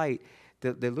to the light,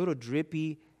 the little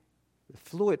drippy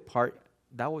fluid part,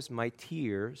 that was my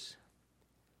tears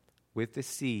with the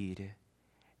seed.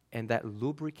 And that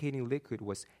lubricating liquid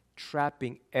was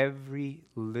trapping every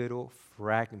little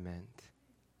fragment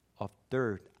of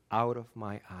dirt out of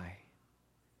my eye.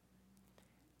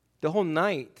 The whole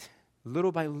night,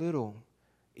 little by little,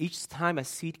 each time a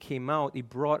seed came out, it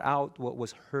brought out what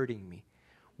was hurting me,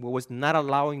 what was not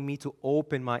allowing me to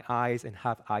open my eyes and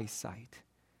have eyesight.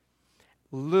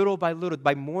 Little by little,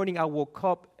 by morning I woke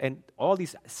up and all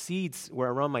these seeds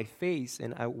were around my face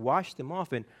and I washed them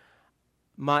off and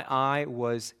my eye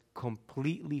was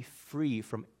completely free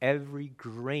from every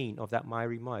grain of that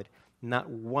miry mud. Not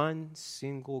one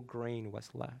single grain was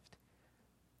left.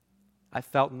 I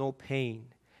felt no pain.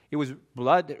 It was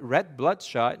red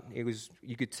bloodshot.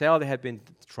 You could tell there had been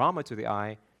trauma to the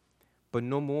eye, but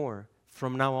no more.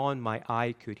 From now on, my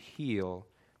eye could heal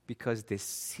because the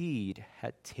seed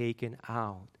had taken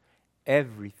out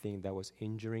everything that was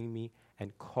injuring me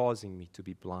and causing me to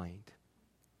be blind.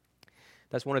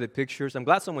 That's one of the pictures. I'm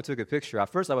glad someone took a picture. At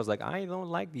first, I was like, I don't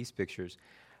like these pictures.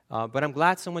 But I'm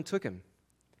glad someone took them.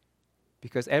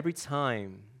 Because every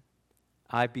time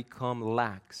I become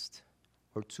laxed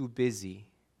or too busy,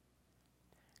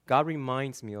 God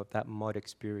reminds me of that mud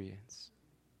experience.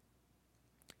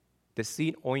 The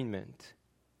seed ointment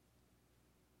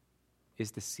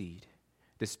is the seed.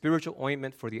 The spiritual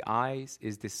ointment for the eyes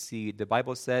is the seed. The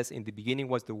Bible says, in the beginning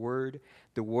was the Word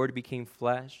became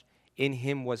flesh. In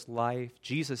him was life.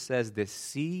 Jesus says the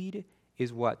seed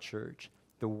is what, church?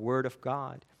 The Word of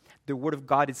God. The Word of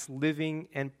God is living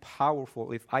and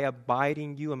powerful. If I abide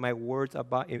in you and my words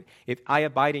abide, if I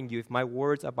abide in you, if my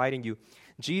words abide in you,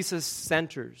 Jesus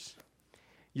centers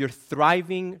your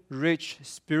thriving, rich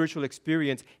spiritual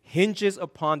experience hinges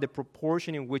upon the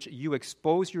proportion in which you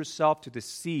expose yourself to the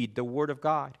seed, the Word of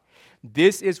God.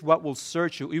 This is what will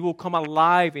search you. It will come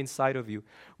alive inside of you.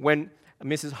 When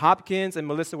Mrs. Hopkins and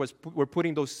Melissa were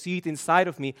putting those seeds inside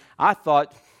of me, I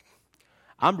thought,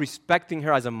 I'm respecting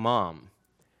her as a mom.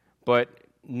 But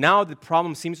now the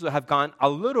problem seems to have gone a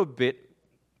little bit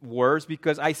worse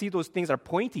because I see those things are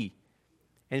pointy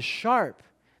and sharp.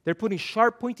 They're putting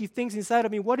sharp, pointy things inside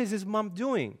of me. What is this mom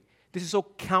doing? This is so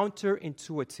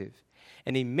counterintuitive.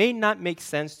 And it may not make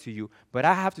sense to you, but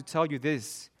I have to tell you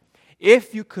this.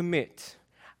 If you commit,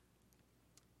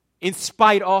 in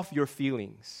spite of your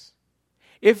feelings,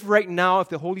 if right now, if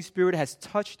the Holy Spirit has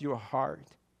touched your heart,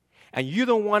 and you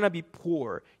don't want to be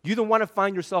poor, you don't want to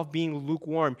find yourself being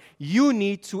lukewarm, you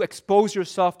need to expose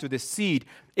yourself to the seed.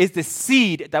 It's the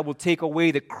seed that will take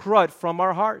away the crud from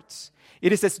our hearts.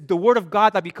 It is the Word of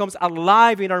God that becomes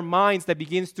alive in our minds, that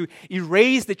begins to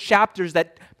erase the chapters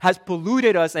that has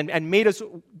polluted us and made us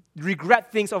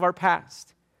regret things of our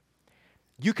past.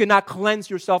 You cannot cleanse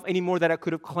yourself any more than I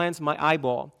could have cleansed my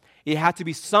eyeball. It had to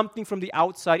be something from the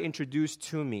outside introduced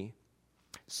to me.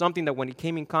 Something that when it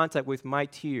came in contact with my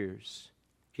tears,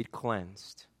 it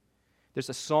cleansed. There's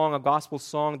a song, a gospel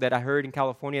song that I heard in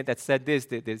California that said this,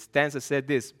 the stanza said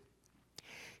this: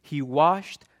 He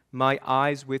washed my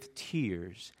eyes with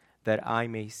tears that I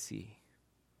may see.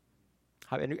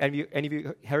 Have any of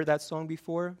you heard that song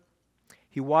before?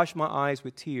 He washed my eyes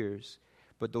with tears,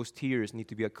 but those tears need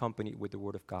to be accompanied with the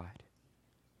Word of God.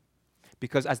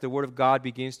 Because as the Word of God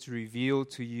begins to reveal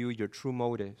to you your true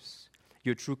motives,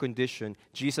 your true condition,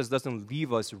 Jesus doesn't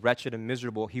leave us wretched and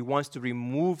miserable. He wants to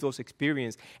remove those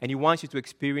experiences, and He wants you to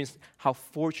experience how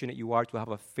fortunate you are to have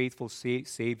a faithful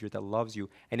Savior that loves you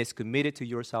and is committed to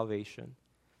your salvation.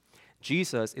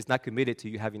 Jesus is not committed to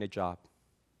you having a job.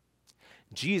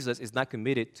 Jesus is not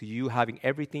committed to you having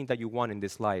everything that you want in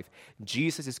this life.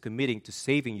 Jesus is committing to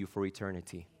saving you for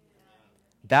eternity.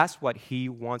 That's what He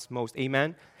wants most.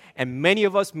 Amen? And many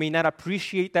of us may not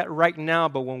appreciate that right now,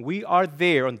 but when we are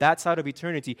there on that side of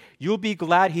eternity, you'll be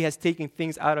glad He has taken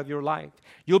things out of your life.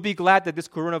 You'll be glad that this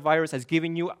coronavirus has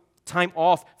given you time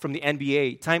off from the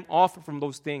NBA, time off from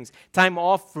those things, time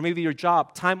off from maybe your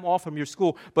job, time off from your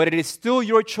school, but it is still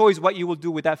your choice what you will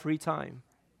do with that free time.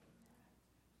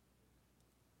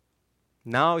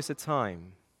 Now is the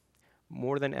time,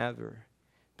 more than ever,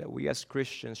 that we as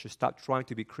Christians should stop trying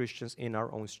to be Christians in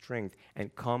our own strength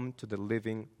and come to the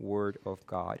living Word of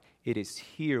God. It is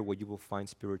here where you will find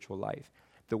spiritual life.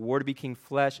 The Word became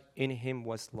flesh. In him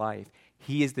was life.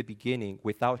 He is the beginning.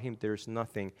 Without him, there is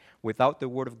nothing. Without the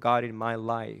Word of God in my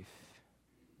life,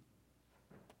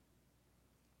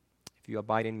 if you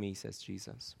abide in me, says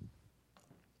Jesus.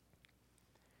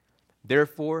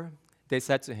 Therefore, they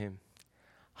said to him,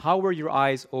 how were your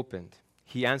eyes opened?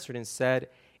 He answered and said,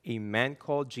 a man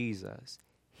called Jesus,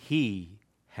 he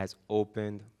has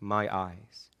opened my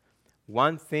eyes.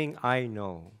 One thing I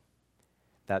know,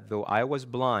 that though I was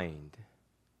blind,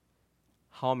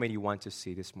 how many want to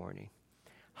see this morning?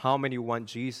 How many want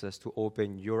Jesus to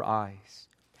open your eyes,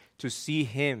 to see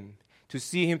him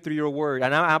through your word?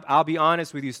 And I'll be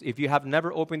honest with you, if you have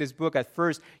never opened this book, at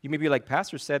first, you may be like,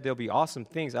 Pastor said there'll be awesome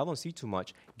things. I don't see too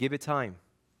much. Give it time.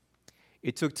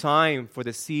 It took time for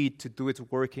the seed to do its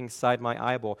work inside my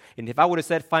eyeball. And if I would have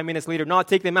said 5 minutes later, no,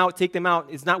 take them out,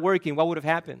 it's not working, what would have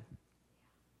happened?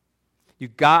 You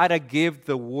got to give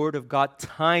the Word of God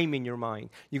time in your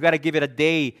mind. You got to give it a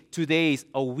day, 2 days,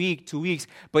 a week, 2 weeks.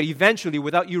 But eventually,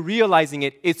 without you realizing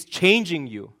it, it's changing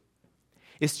you.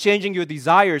 It's changing your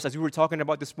desires, as we were talking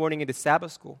about this morning in the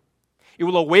Sabbath school. It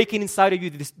will awaken inside of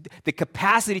you the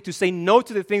capacity to say no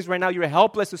to the things right now you're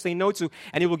helpless to say no to,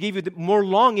 and it will give you more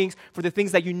longings for the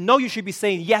things that you know you should be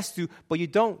saying yes to, but you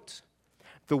don't.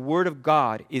 The Word of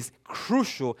God is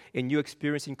crucial in you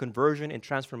experiencing conversion and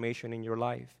transformation in your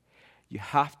life. You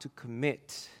have to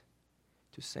commit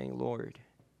to saying, Lord,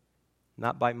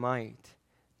 not by might,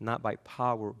 not by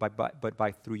power, but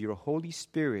by through your Holy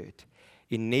Spirit,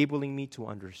 enabling me to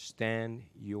understand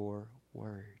your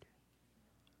word.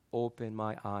 Open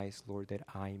my eyes, Lord, that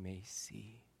I may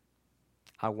see.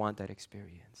 I want that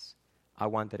experience. I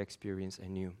want that experience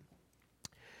anew.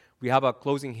 We have a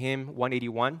closing hymn,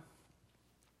 181.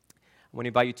 I want to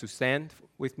invite you to stand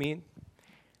with me.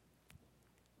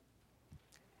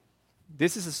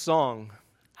 This is a song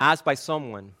asked by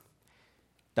someone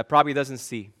that probably doesn't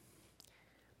see,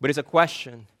 but it's a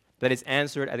question that is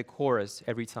answered at the chorus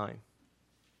every time.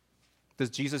 Does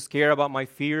Jesus care about my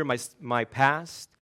fear, my past?